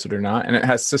 whether it knows it or not. And it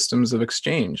has systems of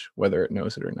exchange, whether it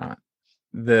knows it or not.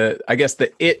 I guess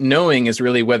the it knowing is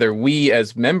really whether we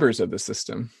as members of the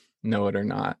system know it or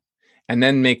not. And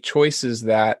then make choices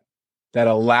that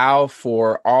allow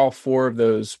for all 4 of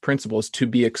those principles to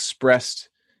be expressed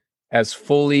as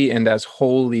fully and as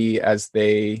wholly as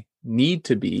they need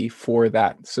to be for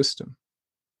that system.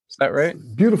 Is that right?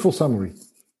 Beautiful summary.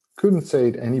 Couldn't say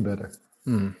it any better.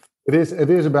 It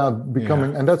is about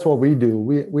becoming, and that's what we do.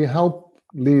 We help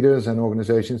leaders and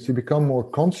organizations to become more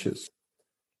conscious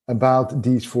about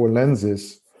these 4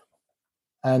 lenses.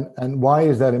 And why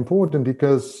is that important?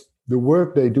 Because the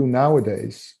work they do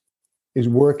nowadays is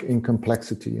work in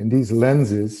complexity, and these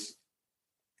lenses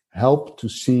help to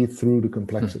see through the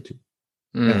complexity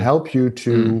and help you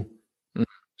to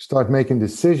start making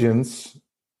decisions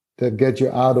that get you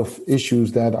out of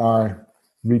issues that are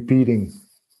repeating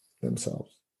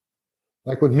themselves.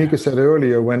 Like what Mieke said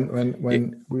earlier, when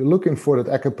we're looking for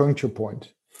that acupuncture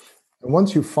point, and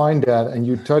once you find that and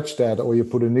you touch that or you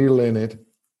put a needle in it,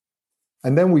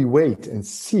 and then we wait and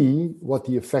see what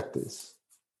the effect is.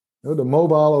 The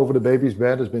mobile over the baby's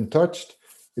bed has been touched,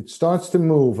 it starts to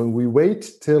move, and we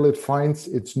wait till it finds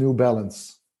its new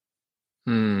balance.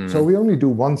 So we only do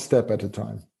one step at a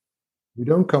time. We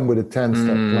don't come with a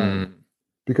 10-step plan.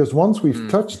 Because once we've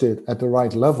touched it at the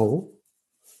right level,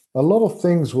 a lot of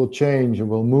things will change and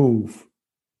will move.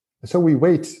 So we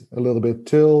wait a little bit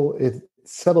till it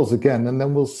settles again, and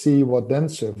then we'll see what then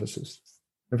surfaces.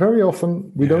 And very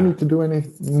often we don't need to do any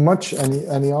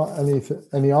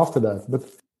after that. But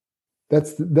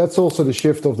that's also the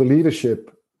shift of the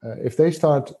leadership. If they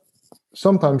start,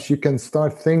 sometimes you can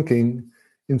start thinking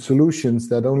in solutions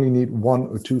that only need 1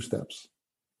 or 2 steps.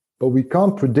 But we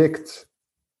can't predict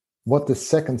what the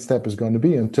second step is going to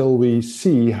be until we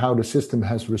see how the system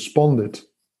has responded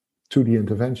to the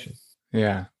intervention.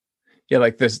 Yeah. Yeah,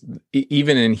 like this,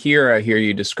 even in here, I hear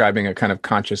you describing a kind of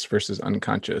conscious versus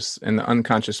unconscious. And the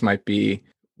unconscious might be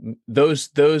those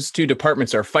 2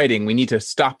 departments are fighting. We need to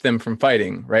stop them from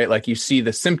fighting, right? Like you see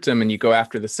the symptom and you go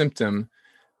after the symptom,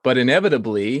 but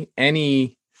inevitably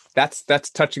that's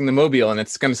touching the mobile and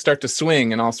it's going to start to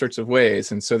swing in all sorts of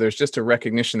ways. And so there's just a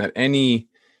recognition that any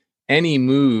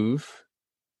move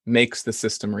makes the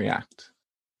system react.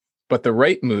 But the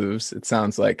right moves, it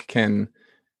sounds like, can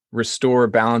restore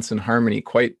balance and harmony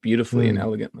quite beautifully and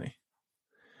elegantly.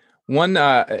 One,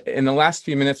 in the last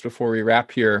few minutes before we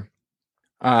wrap here,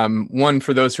 one,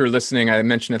 for those who are listening, I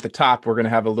mentioned at the top, we're going to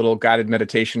have a little guided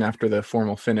meditation after the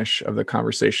formal finish of the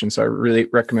conversation. So I really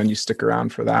recommend you stick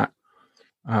around for that.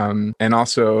 And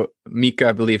also Mieke,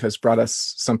 I believe, has brought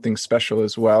us something special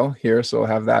as well here. So we'll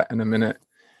have that in a minute.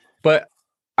 But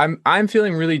I'm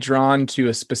feeling really drawn to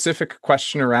a specific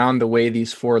question around the way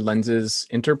these 4 lenses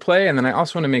interplay. And then I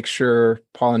also want to make sure,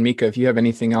 Paul and Mieke, if you have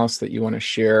anything else that you want to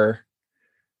share,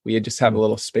 we just have a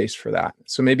little space for that.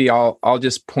 So maybe I'll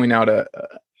just point out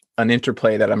an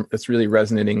interplay that's really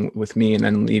resonating with me, and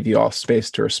then leave you all space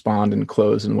to respond and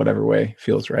close in whatever way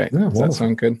feels right. Yeah, Does that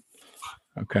sound good?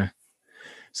 Okay.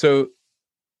 So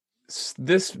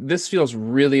this feels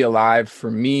really alive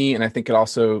for me, and I think it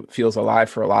also feels alive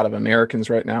for a lot of Americans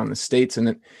right now in the States.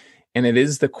 And it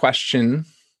is the question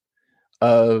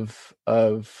of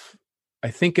I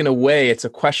think in a way it's a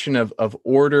question of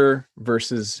order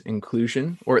versus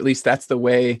inclusion, or at least that's the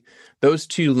way those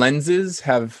 2 lenses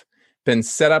have been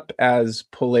set up as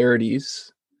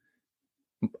polarities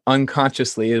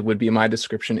unconsciously. It would be my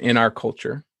description in our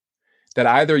culture, that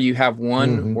either you have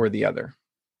one or the other.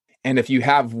 And if you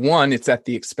have one, it's at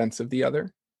the expense of the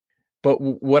other. But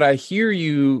what I hear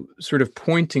you sort of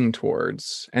pointing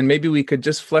towards, and maybe we could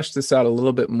just flesh this out a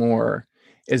little bit more,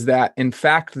 is that in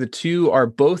fact, the 2 are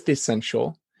both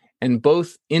essential and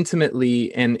both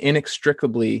intimately and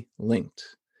inextricably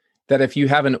linked. That if you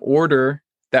have an order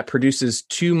that produces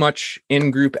too much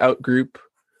in-group, out-group,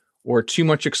 or too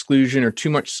much exclusion or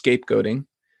too much scapegoating,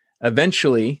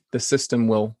 eventually the system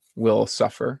will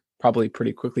suffer, probably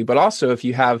pretty quickly. But also if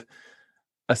you have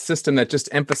a system that just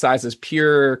emphasizes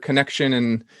pure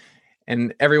connection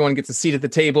and everyone gets a seat at the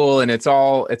table and it's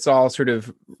all sort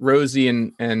of rosy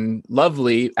and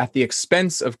lovely at the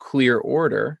expense of clear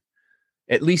order,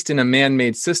 at least in a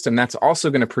man-made system, that's also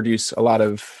going to produce a lot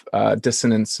of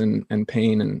dissonance and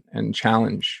pain and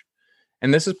challenge.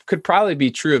 And this could probably be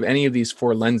true of any of these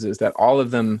 4 lenses, that all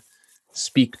of them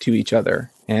speak to each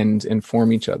other and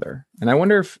inform each other. And I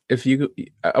wonder if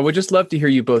I would just love to hear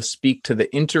you both speak to the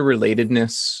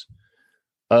interrelatedness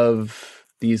of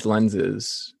these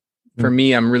lenses. For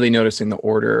me, I'm really noticing the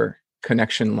order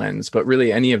connection lens, but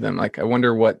really any of them. Like, I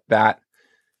wonder what that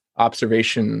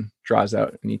observation draws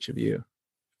out in each of you.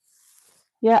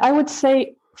 Yeah, I would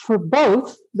say for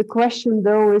both, the question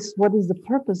though is, what is the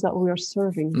purpose that we are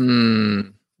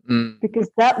serving? Because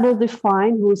that will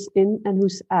define who's in and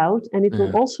who's out, and it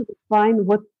will also define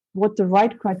what the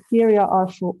right criteria are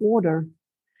for order.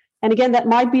 And again, that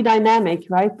might be dynamic,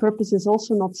 right? Purpose is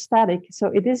also not static, so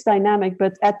it is dynamic.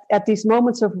 But at these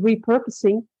moments of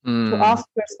repurposing, to ask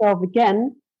yourself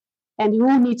again, and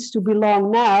who needs to belong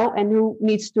now, and who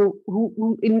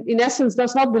in essence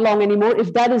does not belong anymore,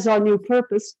 if that is our new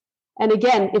purpose. And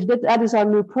again, if that is our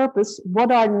new purpose,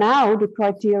 what are now the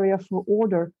criteria for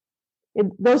order?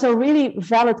 Those are really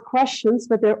valid questions,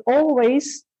 but they're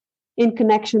always in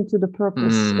connection to the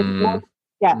purpose.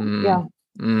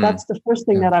 That's the first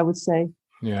thing that I would say.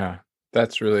 Yeah,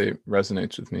 that's really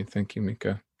resonates with me. Thank you,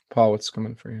 Mieke. Paul, what's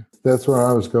coming for you? That's where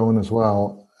I was going as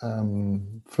well.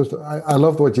 first, I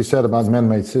loved what you said about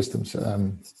man-made systems.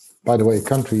 By the way,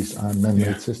 countries are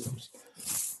man-made systems.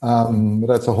 But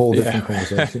that's a whole different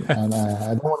conversation. And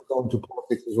I don't want to go into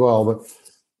politics as well, but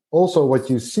also what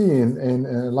you see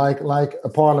in like a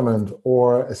parliament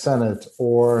or a senate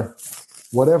or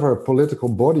whatever political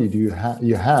body you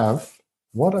have,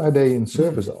 what are they in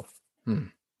service of?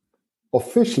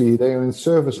 Officially, they are in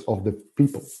service of the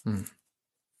people,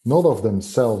 not of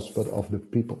themselves, but of the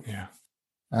people. Yeah.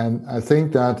 And I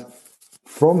think that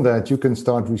from that, you can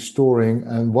start restoring,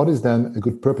 and what is then a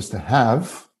good purpose to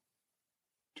have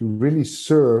to really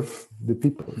serve the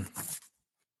people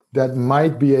that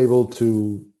might be able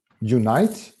to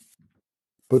unite,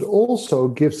 but also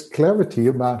gives clarity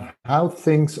about how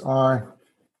things are,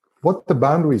 what the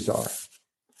boundaries are,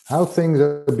 how things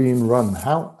are being run,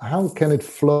 how can it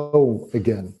flow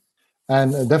again.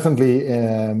 And definitely,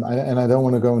 and I don't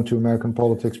want to go into American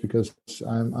politics because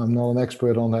I'm not an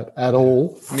expert on that at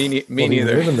all. Me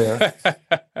neither. Living there.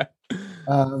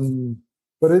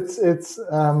 But it's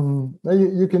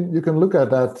you can look at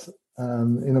that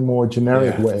in a more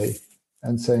generic way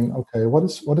and saying, okay, what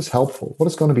is helpful? What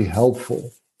is going to be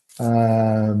helpful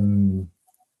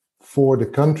for the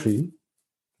country?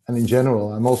 And in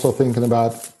general, I'm also thinking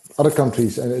about other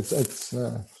countries, and it's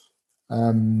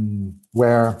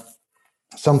where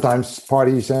sometimes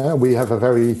parties. We have a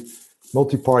very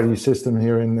multi-party system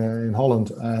here in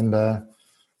Holland, and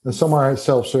some are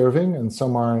self-serving and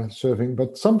some are serving,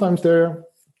 but sometimes they're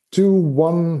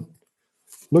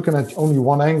looking at only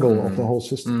one angle of the whole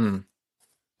system.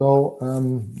 So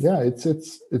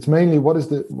it's mainly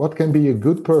what can be a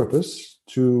good purpose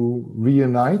to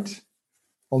reunite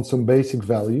on some basic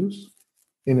values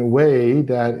in a way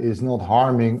that is not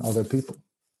harming other people.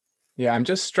 Yeah, I'm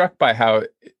just struck by how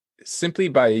simply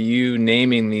by you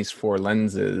naming these 4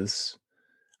 lenses,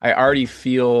 I already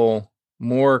feel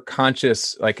more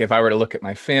conscious. Like if I were to look at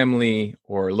my family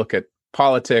or look at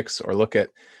politics or look at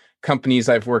companies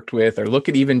I've worked with or look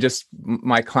at even just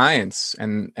my clients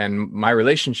and my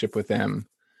relationship with them,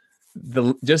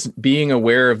 just being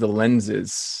aware of the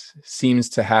lenses seems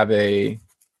to have it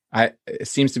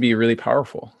seems to be really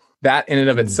powerful. That in and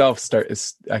of itself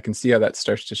I can see how that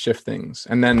starts to shift things.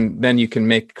 And then you can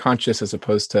make conscious as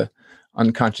opposed to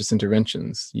unconscious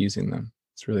interventions using them.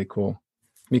 It's really cool.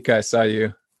 Mieke, I saw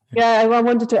you. Yeah, I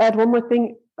wanted to add one more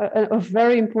thing. A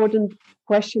very important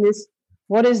question is,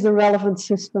 what is the relevant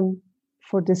system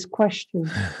for this question?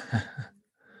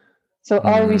 So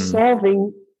are we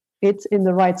solving it in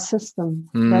the right system?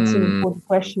 That's an important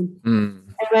question.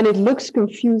 And when it looks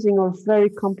confusing or very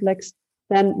complex,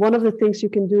 then one of the things you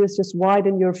can do is just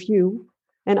widen your view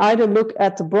and either look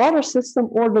at the broader system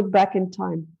or look back in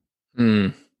time.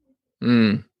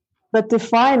 But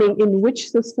defining in which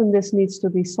system this needs to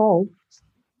be solved,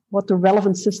 what the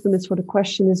relevant system is for the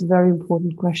question, is a very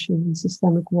important question in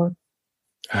systemic work.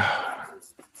 I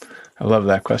love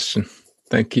that question.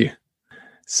 Thank you.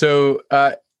 So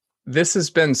this has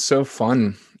been so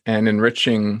fun and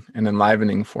enriching and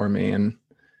enlivening for me. And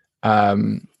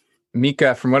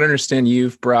Mieke, from what I understand,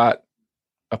 you've brought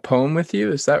a poem with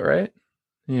you. Is that right?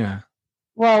 Yeah.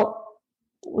 Well,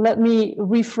 let me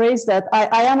rephrase that.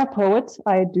 I am a poet.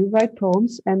 I do write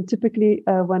poems. And typically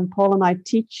when Paul and I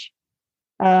teach,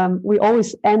 we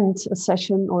always end a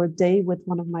session or a day with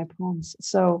one of my poems.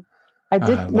 So I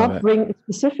did not bring a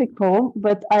specific poem,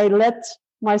 but I let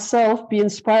myself be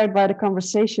inspired by the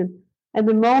conversation. And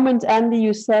the moment, Andy,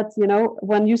 you said,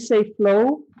 when you say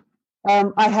flow,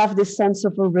 I have this sense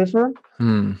of a river.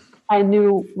 I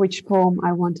knew which poem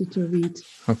I wanted to read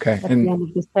at the end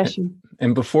of the session.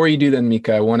 And before you do that, Mieke,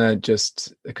 I want to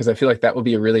just, because I feel like that will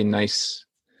be a really nice,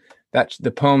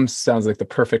 the poem sounds like the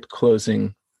perfect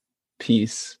closing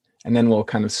piece. And then we'll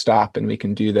kind of stop and we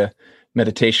can do the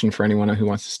meditation for anyone who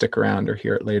wants to stick around or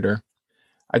hear it later.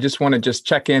 I just want to just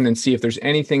check in and see if there's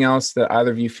anything else that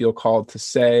either of you feel called to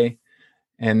say.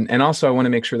 And also I want to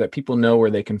make sure that people know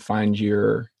where they can find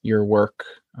your work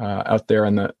out there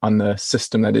on the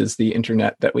system that is the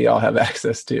internet that we all have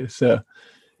access to. So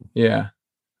yeah.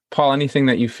 Paul, anything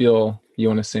that you feel you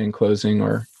want to say in closing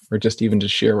or just even to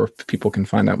share where people can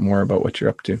find out more about what you're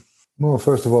up to? Well,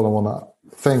 first of all, I want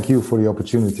to thank you for the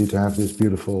opportunity to have this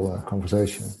beautiful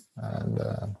conversation. And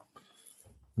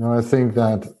I think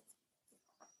that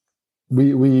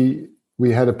we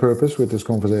had a purpose with this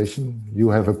conversation. You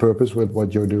have a purpose with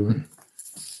what you're doing.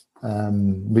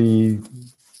 We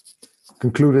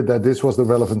concluded that this was the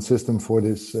relevant system for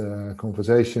this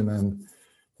conversation, and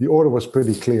the order was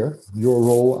pretty clear. Your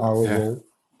role, our role,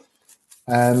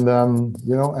 and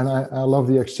and I love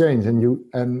the exchange.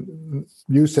 And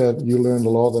you said you learned a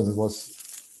lot, and it was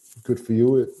good for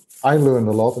you. I learned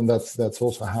a lot, and that's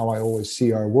also how I always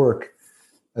see our work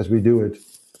as we do it.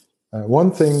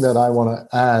 One thing that I want to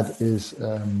add is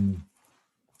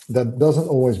that doesn't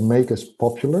always make us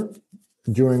popular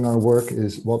during our work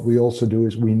is what we also do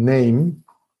is we name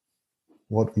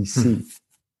what we see.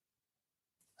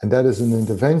 And that is an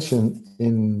intervention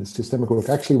in systemic work.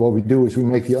 Actually, what we do is we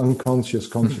make the unconscious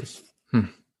conscious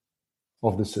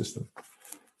of the system.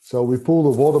 So we pull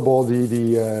the water ball,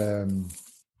 the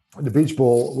beach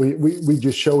ball. We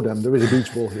just show them there is a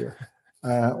beach ball here,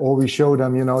 or we show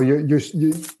them,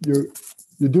 you're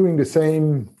doing the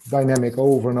same dynamic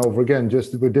over and over again,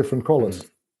 just with different colors.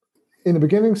 In the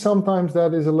beginning, sometimes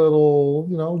that is a little,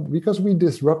 because we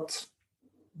disrupt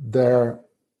their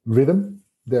rhythm,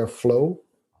 their flow,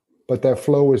 but their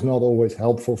flow is not always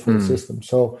helpful for the system.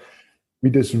 So we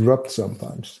disrupt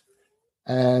sometimes.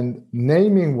 And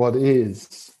naming what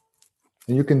is,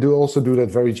 and you can also do that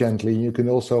very gently. You can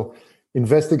also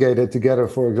investigate it together.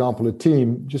 For example, a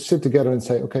team, just sit together and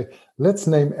say, okay, let's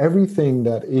name everything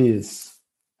that is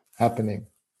happening,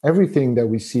 everything that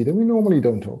we see that we normally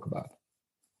don't talk about.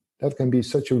 That can be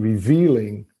such a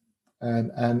revealing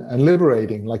and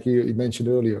liberating, like you mentioned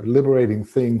earlier, liberating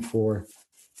thing for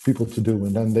people to do.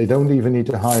 And then they don't even need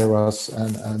to hire us,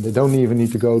 and they don't even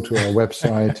need to go to our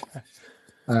website.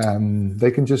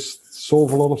 They can just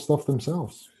solve a lot of stuff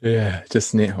themselves. Yeah,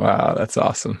 just neat. Wow, that's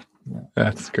awesome. Yeah.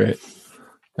 That's great.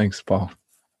 Thanks, Paul.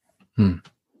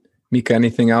 Mieke,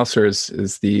 anything else, or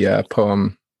is the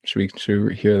poem? Should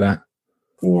we hear that?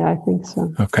 Yeah, I think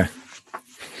so. Okay.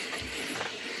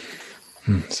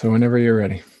 So whenever you're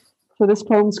ready. So this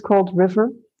poem's called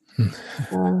River.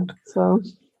 So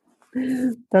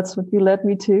that's what you led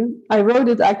me to. I wrote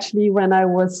it actually when I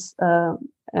was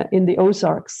in the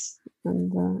Ozarks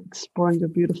and exploring the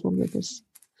beautiful rivers.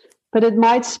 But it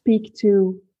might speak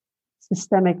to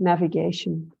systemic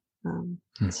navigation.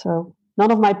 So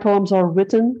none of my poems are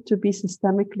written to be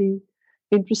systemically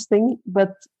interesting,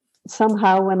 but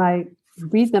somehow when I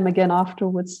read them again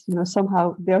afterwards,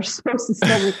 somehow they're so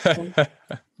systemic. So,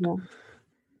 yeah.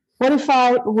 What if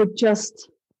I would just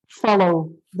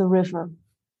follow the river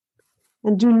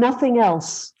and do nothing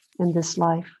else in this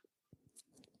life?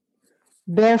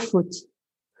 Barefoot,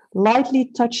 lightly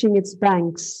touching its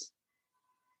banks,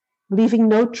 leaving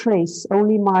no trace,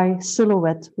 only my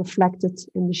silhouette reflected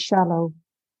in the shallow.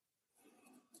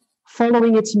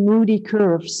 Following its moody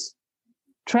curves,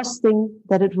 trusting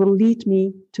that it will lead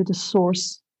me to the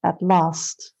source at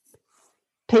last,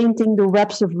 painting the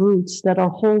webs of roots that are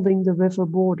holding the river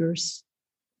borders,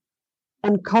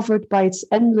 uncovered by its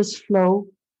endless flow,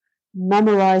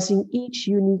 memorizing each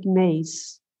unique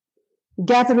maze,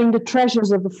 gathering the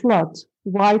treasures of the flood,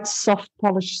 white, soft,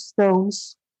 polished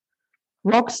stones,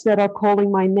 rocks that are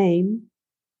calling my name,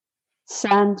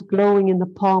 sand glowing in the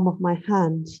palm of my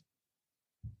hand.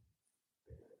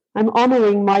 I'm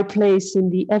honoring my place in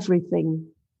the everything.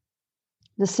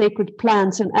 The sacred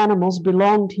plants and animals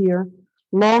belonged here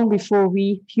long before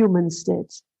we humans did.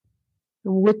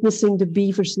 I'm witnessing the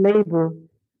beavers' labor.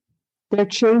 They're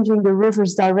changing the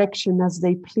river's direction as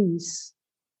they please.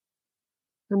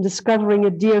 I'm discovering a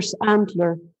deer's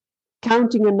antler,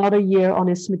 counting another year on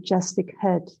his majestic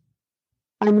head.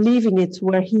 I'm leaving it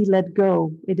where he let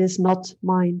go. It is not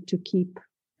mine to keep.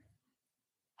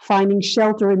 Finding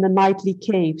shelter in the nightly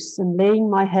caves and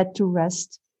laying my head to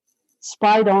rest,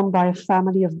 spied on by a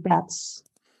family of bats.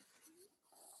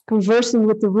 Conversing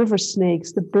with the river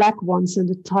snakes, the black ones and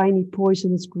the tiny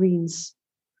poisonous greens.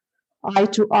 Eye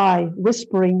to eye,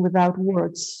 whispering without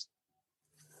words.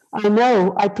 I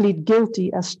know I plead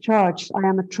guilty as charged. I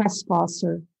am a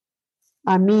trespasser.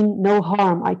 I mean no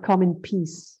harm, I come in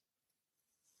peace.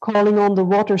 Calling on the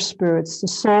water spirits, the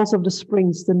souls of the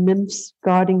springs, the nymphs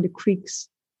guarding the creeks,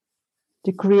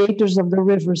 the creators of the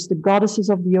rivers, the goddesses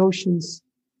of the oceans,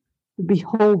 the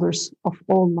beholders of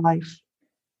all life.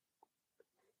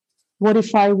 What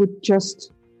if I would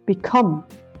just become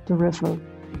the river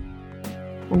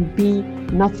and be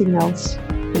nothing else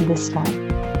in this life?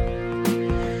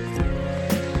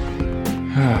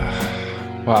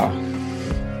 Wow.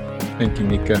 Thank you,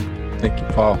 Mieke. Thank you,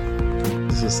 Paul.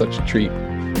 This is such a treat.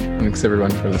 Thanks,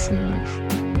 everyone, for listening.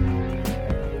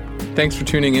 Thanks for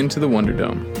tuning in to the Wonder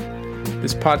Dome.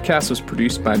 This podcast was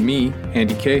produced by me,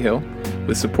 Andy Cahill,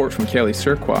 with support from Kelly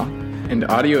Surqua, and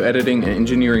audio editing and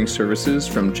engineering services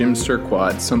from Jim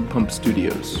Surqua at Sump Pump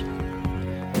Studios.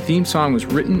 The theme song was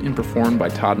written and performed by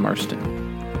Todd Marston.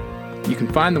 You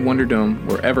can find the Wonder Dome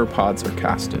wherever pods are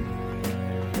casted.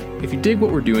 If you dig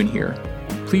what we're doing here,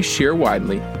 please share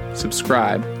widely,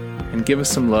 subscribe, and give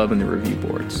us some love in the review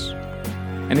boards.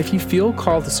 And if you feel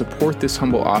called to support this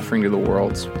humble offering to the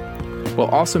world, while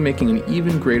also making an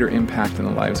even greater impact in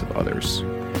the lives of others,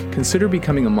 consider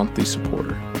becoming a monthly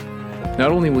supporter.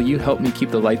 Not only will you help me keep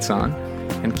the lights on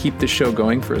and keep this show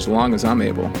going for as long as I'm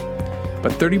able,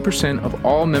 but 30% of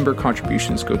all member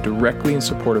contributions go directly in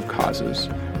support of causes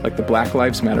like the Black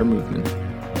Lives Matter movement,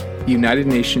 the United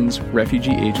Nations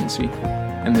Refugee Agency,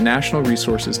 and the National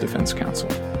Resources Defense Council.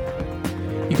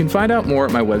 You can find out more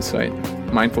at my website,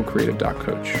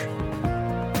 mindfulcreative.coach,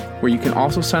 where you can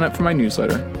also sign up for my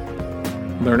newsletter,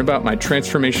 learn about my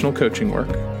transformational coaching work,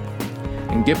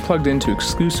 and get plugged into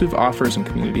exclusive offers and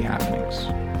community happenings.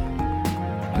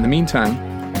 In the meantime,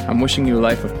 I'm wishing you a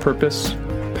life of purpose,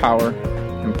 power,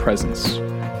 and presence.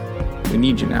 We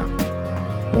need you now,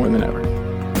 more than ever.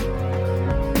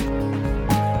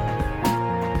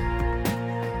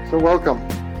 So welcome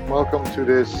to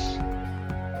this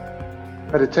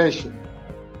meditation,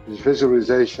 this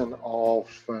visualization of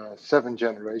 7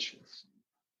 generations.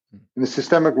 In the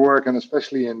systemic work, and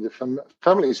especially in the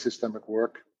family systemic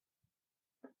work,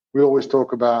 we always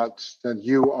talk about that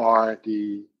you are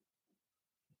the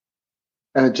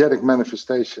energetic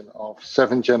manifestation of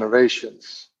 7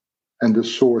 generations and the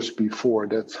source before.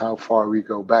 That's how far we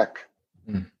go back.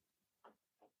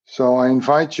 So I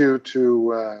invite you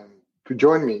to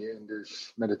join me in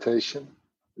this meditation,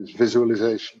 this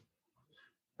visualization,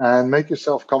 and make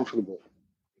yourself comfortable.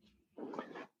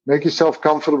 Make yourself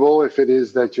comfortable if it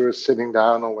is that you're sitting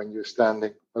down or when you're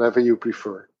standing, whatever you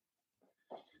prefer.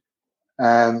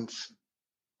 And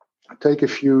take a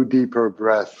few deeper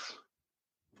breaths.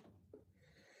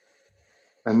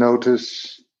 And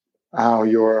notice how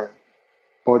your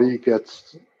body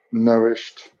gets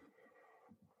nourished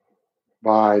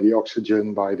by the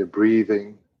oxygen, by the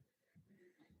breathing.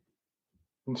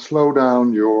 And slow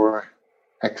down your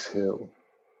exhale.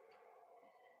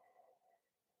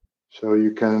 So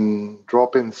you can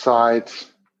drop inside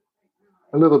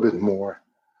a little bit more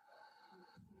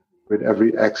with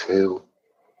every exhale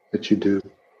that you do.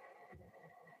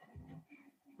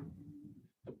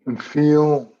 And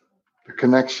feel the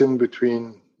connection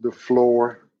between the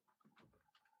floor,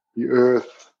 the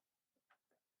earth,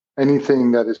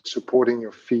 anything that is supporting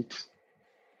your feet.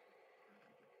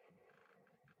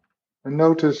 And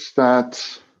notice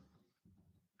that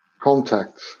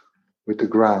contact with the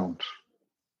ground.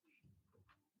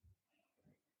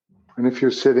 And if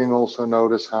you're sitting, also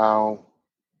notice how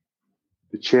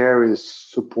the chair is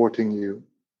supporting you.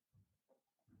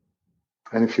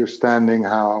 And if you're standing,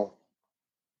 how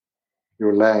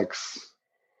your legs,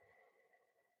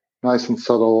 nice and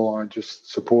subtle, are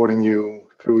just supporting you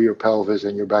through your pelvis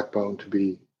and your backbone to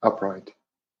be upright.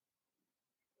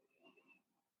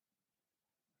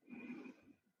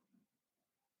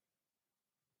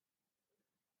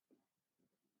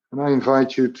 And I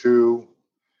invite you to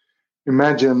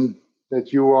imagine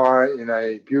that you are in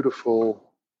a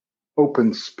beautiful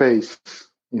open space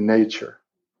in nature.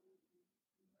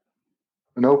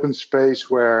 An open space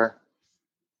where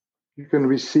you can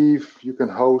receive, you can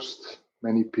host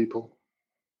many people.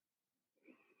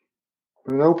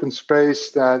 But an open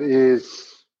space that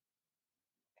is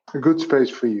a good space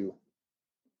for you.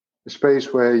 A space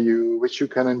which you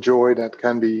can enjoy, that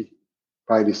can be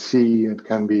by the sea, it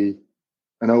can be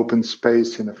an open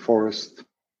space in a forest,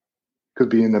 could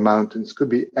be in the mountains, could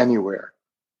be anywhere.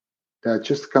 That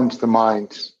just comes to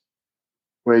mind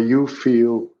where you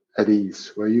feel at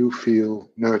ease, where you feel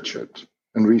nurtured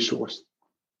and resourced.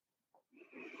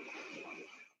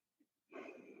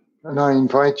 And I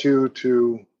invite you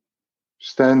to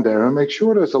stand there and make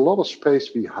sure there's a lot of space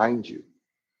behind you.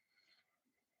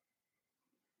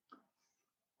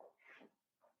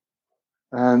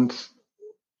 And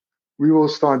we will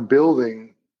start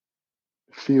building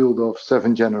the field of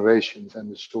 7 generations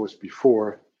and the source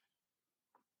before,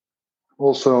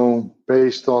 also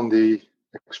based on the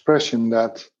expression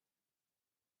that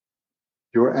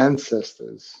your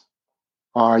ancestors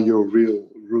are your real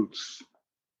roots.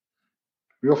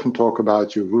 We often talk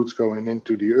about your roots going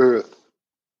into the earth,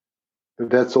 but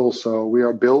that's also, we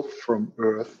are built from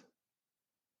earth.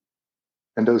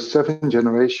 And those 7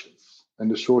 generations and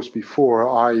the source before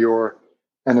are your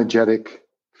energetic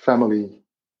family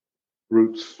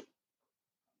roots,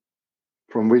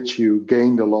 from which you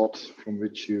gained a lot, from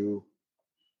which you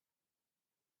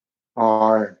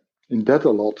are in debt a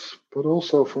lot, but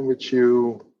also from which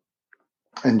you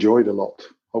enjoyed a lot,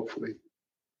 hopefully.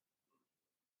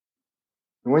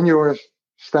 And when you're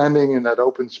standing in that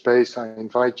open space, I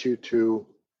invite you to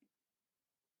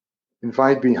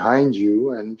invite behind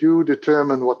you, and you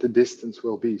determine what the distance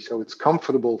will be. So it's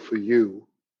comfortable for you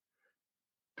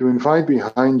to invite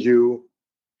behind you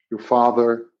your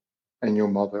father and your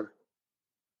mother.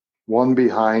 one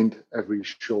behind every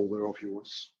shoulder of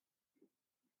yours.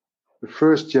 The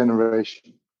first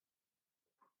generation,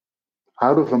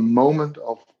 out of a moment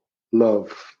of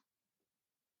love,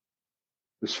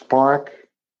 the spark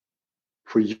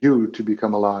for you to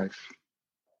become alive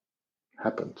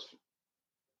happened.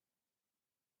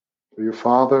 So your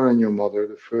father and your mother,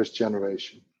 the first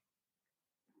generation,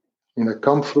 in a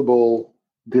comfortable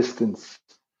distance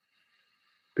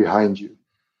behind you.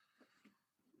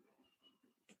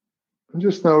 And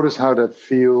just notice how that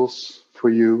feels for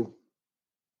you.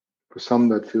 For some,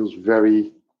 that feels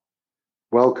very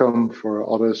welcome.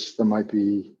 For others, there might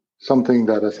be something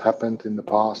that has happened in the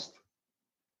past.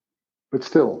 But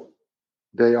still,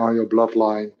 they are your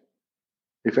bloodline.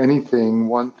 If anything,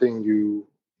 one thing you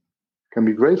can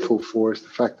be grateful for is the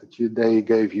fact that they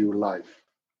gave you life.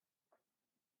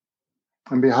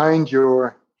 And behind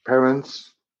your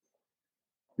parents,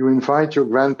 you invite your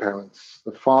grandparents,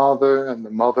 the father and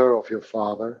the mother of your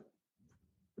father,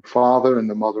 the father and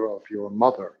the mother of your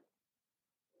mother,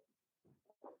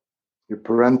 your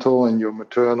parental and your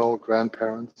maternal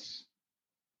grandparents,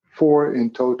 4 in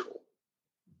total,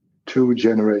 2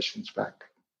 generations back.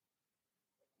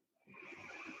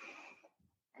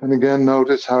 And again,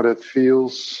 notice how that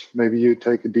feels. Maybe you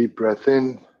take a deep breath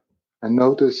in and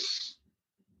notice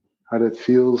how that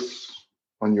feels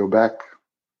on your back.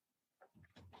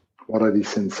 What are the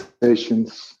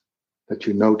sensations that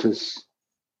you notice?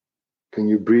 Can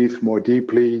you breathe more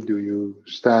deeply? Do you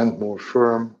stand more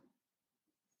firm?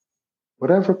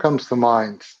 Whatever comes to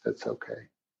mind, that's okay.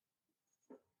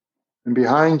 And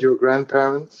behind your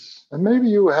grandparents, and maybe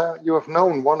you have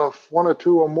known one or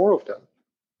two or more of them,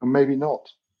 or maybe not.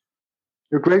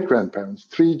 Your great-grandparents,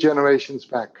 3 generations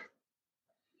back.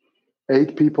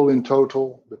 8 people in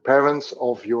total, the parents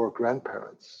of your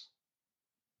grandparents.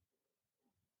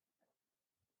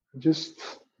 Just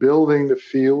building the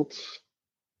field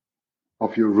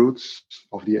of your roots,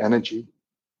 of the energy.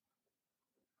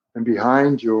 And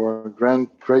behind your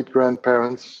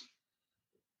great-grandparents,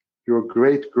 your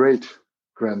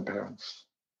great-great-grandparents.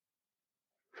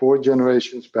 4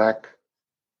 generations back,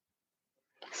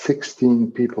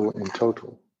 16 people in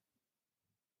total.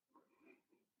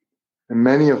 And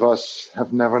many of us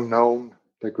have never known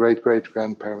their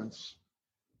great-great-grandparents,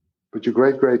 but your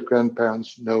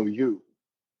great-great-grandparents know you.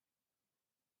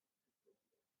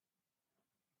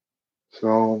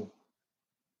 So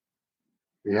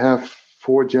we have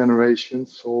 4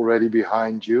 generations already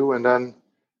behind you, and then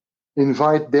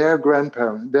invite their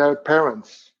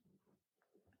parents,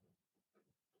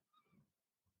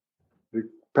 the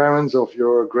parents of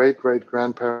your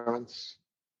great-great-grandparents,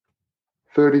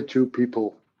 32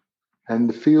 people, and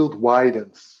the field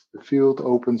widens. The field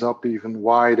opens up even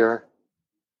wider,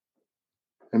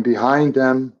 and behind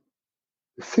them,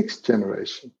 the 6th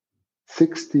generation,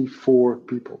 64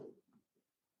 people.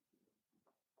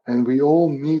 And we all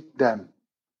need them.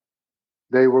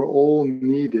 They were all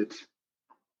needed.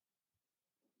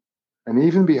 And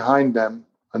even behind them,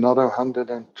 another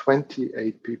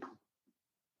 128 people.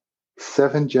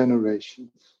 7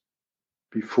 generations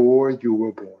before you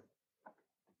were born.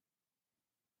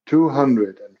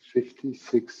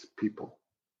 256 people.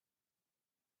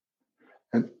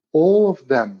 And all of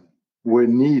them were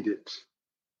needed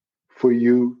for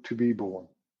you to be born.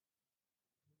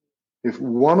 If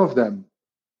one of them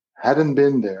hadn't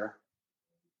been there,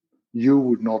 you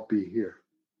would not be here.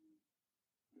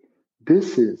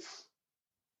 This is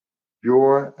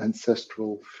your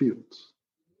ancestral field.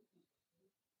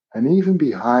 And even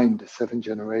behind the 7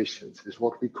 generations is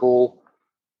what we call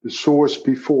the source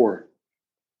before.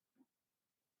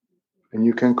 And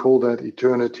you can call that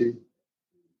eternity.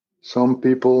 Some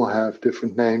people have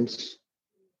different names.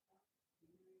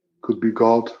 Could be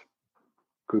God,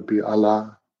 could be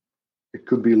Allah, it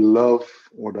could be love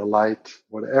or the light,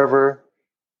 whatever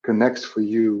connects for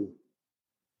you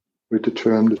with the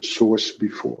term the source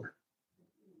before.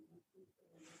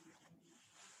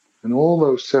 And all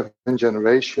those 7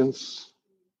 generations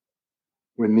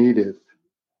were needed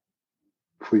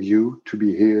for you to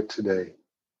be here today.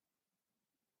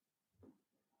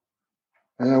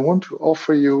 And I want to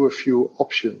offer you a few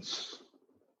options.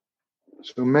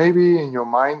 So maybe in your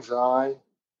mind's eye,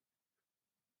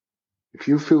 if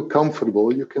you feel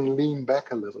comfortable, you can lean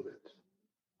back a little bit.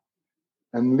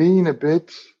 And lean a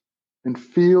bit and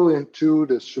feel into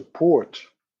the support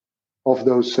of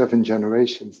those 7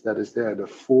 generations that is there, the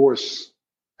force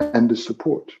and the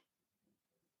support.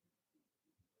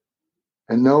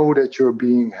 And know that you're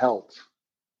being held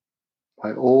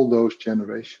by all those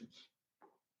generations.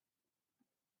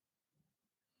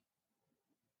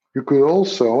 You could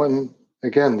also, and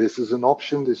again, this is an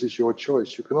option, this is your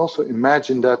choice. You can also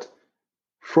imagine that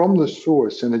from the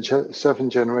source in the 7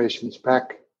 generations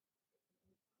back,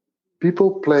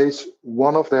 people place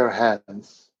one of their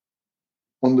hands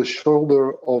on the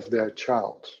shoulder of their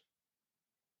child.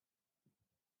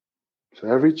 So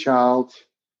every child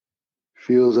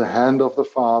feels a hand of the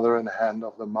father and a hand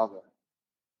of the mother.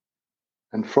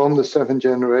 And from the 7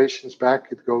 generations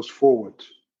back, it goes forward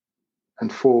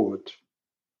and forward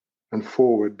and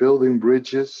forward, building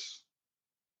bridges,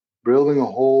 building a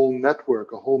whole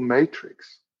network, a whole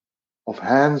matrix of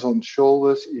hands on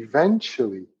shoulders,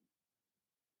 eventually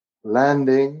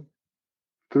landing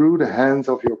through the hands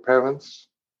of your parents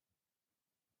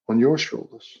on your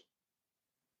shoulders.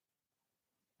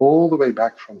 All the way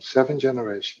back from 7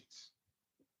 generations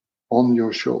on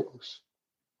your shoulders.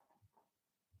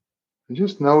 And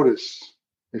just notice,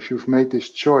 if you've made this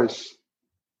choice,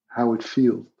 how it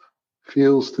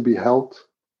feels to be held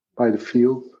by the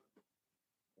field.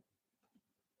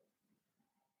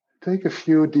 Take a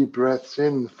few deep breaths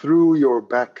in through your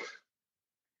back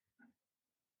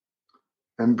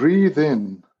and breathe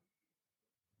in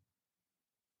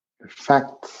the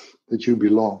fact that you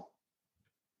belong.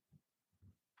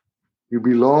 You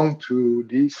belong to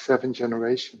these 7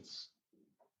 generations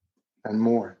and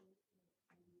more.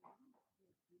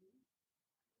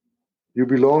 You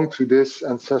belong to this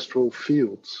ancestral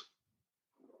field.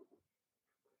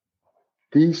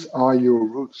 These are your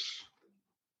roots.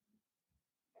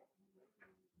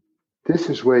 This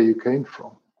is where you came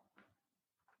from.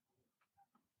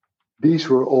 These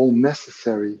were all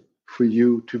necessary for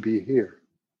you to be here.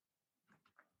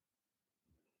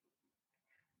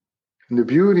 And the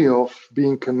beauty of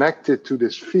being connected to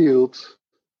this field,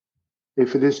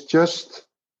 if it is just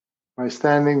by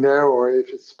standing there, or if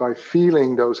it's by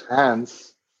feeling those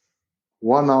hands,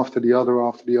 one after the other,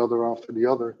 after the other, after the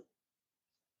other,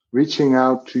 reaching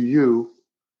out to you,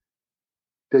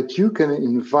 that you can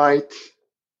invite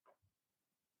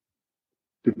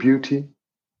the beauty,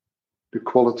 the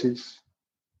qualities,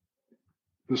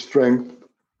 the strength,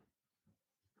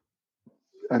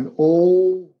 and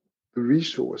all the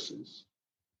resources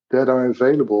that are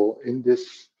available in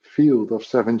this field of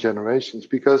 7 generations,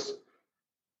 because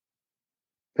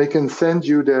they can send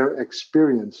you their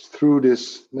experience through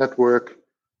this network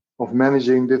of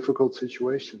managing difficult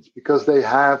situations, because they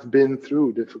have been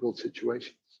through difficult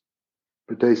situations,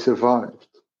 but they survived,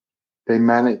 they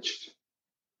managed.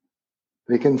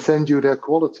 They can send you their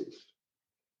qualities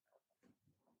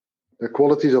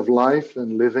of life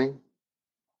and living,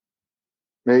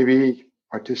 maybe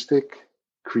artistic,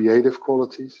 creative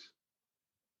qualities,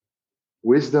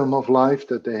 wisdom of life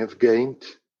that they have gained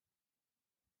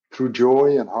through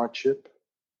joy and hardship,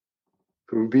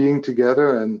 through being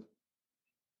together and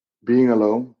being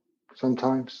alone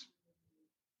sometimes.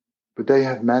 But they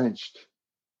have managed.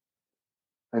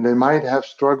 And they might have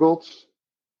struggled,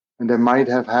 and they might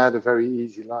have had a very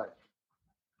easy life.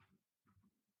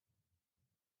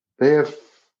 They have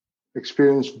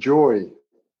experienced joy.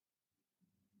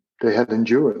 They had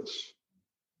endurance.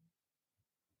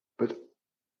 But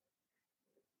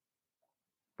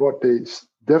what they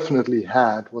definitely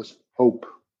had was hope.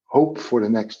 Hope for the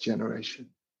next generation.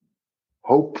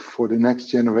 Hope for the next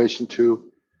generation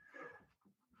to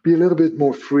be a little bit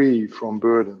more free from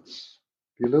burdens.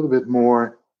 Be a little bit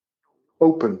more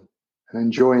open and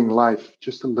enjoying life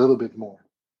just a little bit more.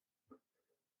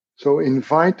 So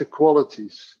invite the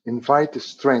qualities, invite the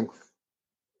strength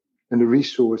and the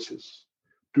resources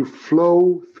to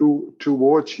flow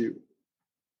towards you.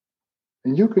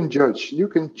 And you can judge, you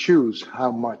can choose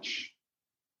how much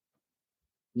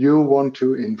you want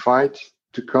to invite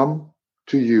to come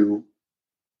to you,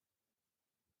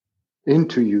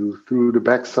 into you through the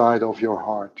backside of your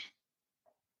heart.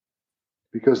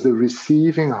 Because the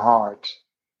receiving heart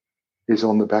is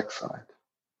on the backside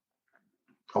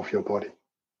of your body.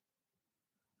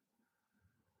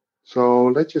 So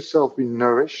let yourself be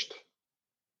nourished.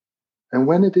 And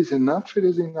when it is enough, it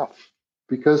is enough.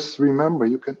 Because remember,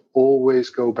 you can always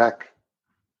go back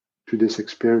to this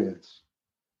experience.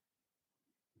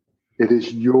 It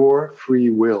is your free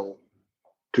will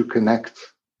to connect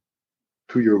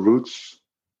to your roots,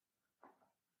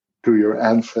 to your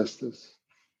ancestors,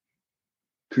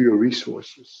 to your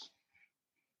resources.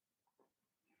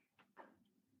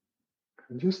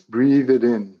 And just breathe it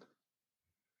in.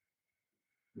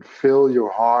 And fill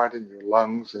your heart and your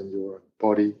lungs and your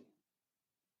body,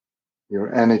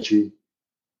 your energy,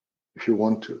 if you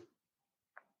want to.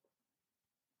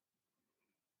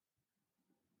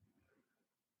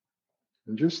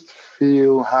 And just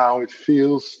feel how it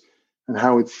feels and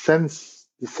how the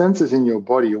senses in your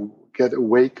body get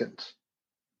awakened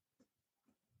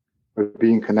by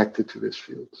being connected to this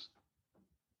field.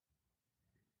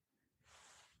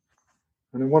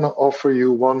 And I want to offer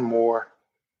you one more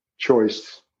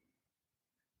choice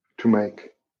to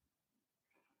make.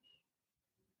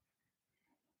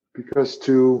 Because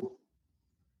to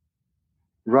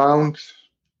round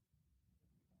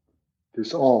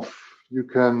this off, you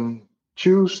can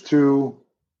choose to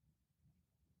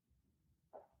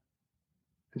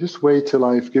just wait till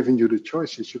I've given you the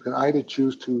choices. You can either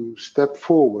choose to step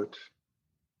forward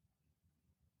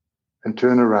and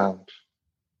turn around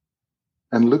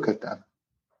and look at them.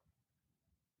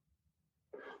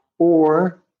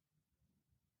 Or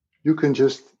you can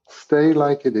just stay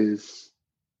like it is.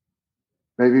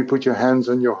 Maybe put your hands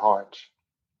on your heart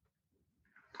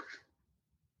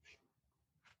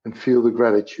and feel the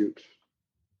gratitude.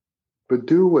 But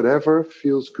do whatever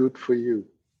feels good for you.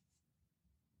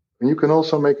 And you can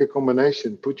also make a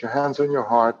combination. Put your hands on your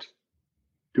heart,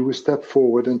 do a step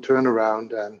forward and turn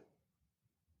around and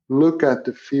look at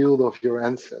the field of your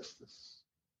ancestors.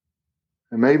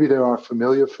 And maybe there are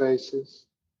familiar faces.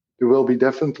 There will be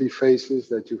definitely faces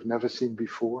that you've never seen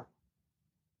before.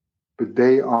 But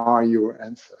they are your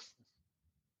ancestors.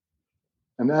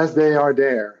 And as they are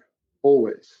there,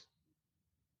 always,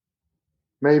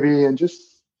 maybe, and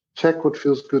just check what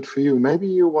feels good for you. Maybe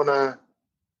you want to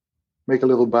make a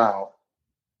little bow.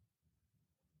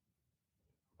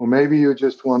 Or maybe you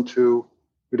just want to,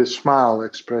 with a smile,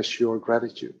 express your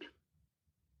gratitude.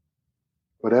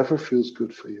 Whatever feels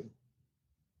good for you.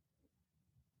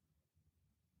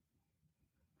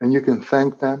 And you can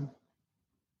thank them.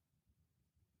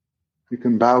 You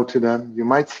can bow to them. You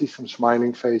might see some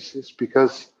smiling faces,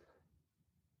 because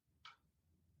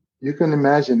you can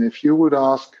imagine if you would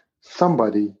ask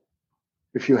somebody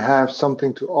if you have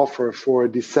something to offer for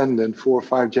a descendant 4 or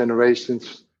 5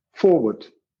 generations forward,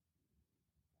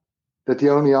 that the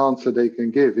only answer they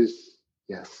can give is,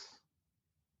 yes,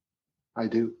 I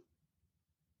do.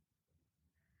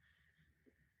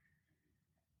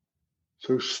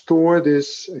 So store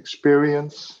this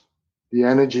experience, the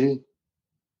energy,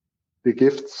 the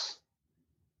gifts,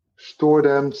 store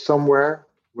them somewhere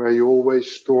where you always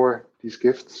store these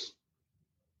gifts.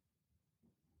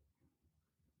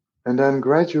 And then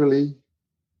gradually,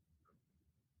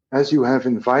 as you have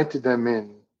invited them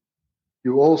in,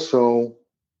 you also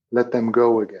let them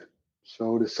go again.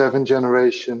 So the 7th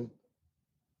generation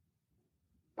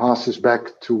passes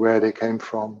back to where they came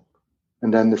from,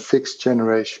 and then the 6th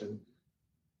generation.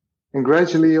 And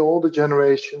gradually all the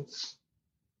generations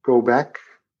go back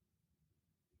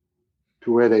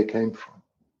to where they came from.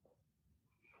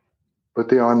 But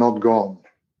they are not gone,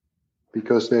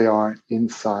 because they are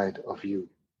inside of you.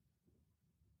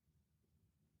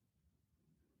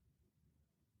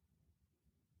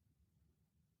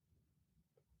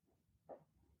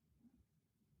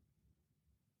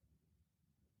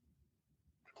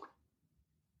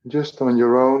 Just on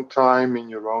your own time, in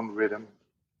your own rhythm,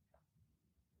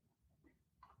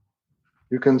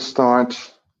 you can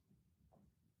start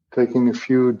taking a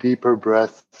few deeper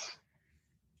breaths.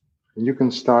 And you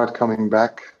can start coming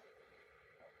back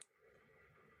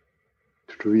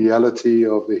to the reality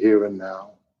of the here and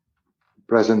now,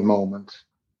 present moment.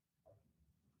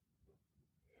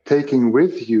 Taking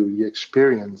with you the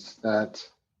experience that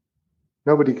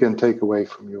nobody can take away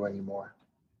from you anymore.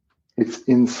 It's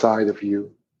inside of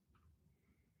you.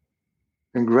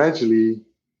 And gradually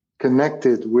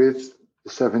connected with the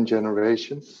 7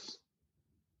 generations,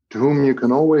 to whom you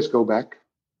can always go back,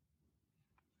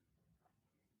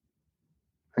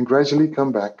 and gradually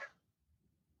come back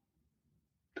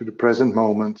to the present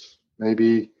moment.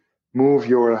 Maybe move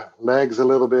your legs a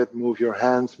little bit, move your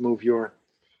hands, move your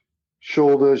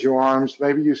shoulders, your arms.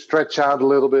 Maybe you stretch out a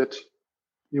little bit.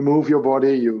 You move your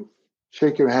body, you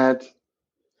shake your head,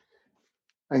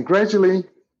 and gradually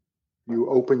you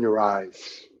open your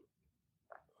eyes.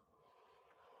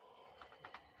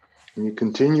 And you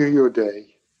continue your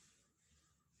day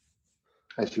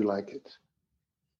as you like it.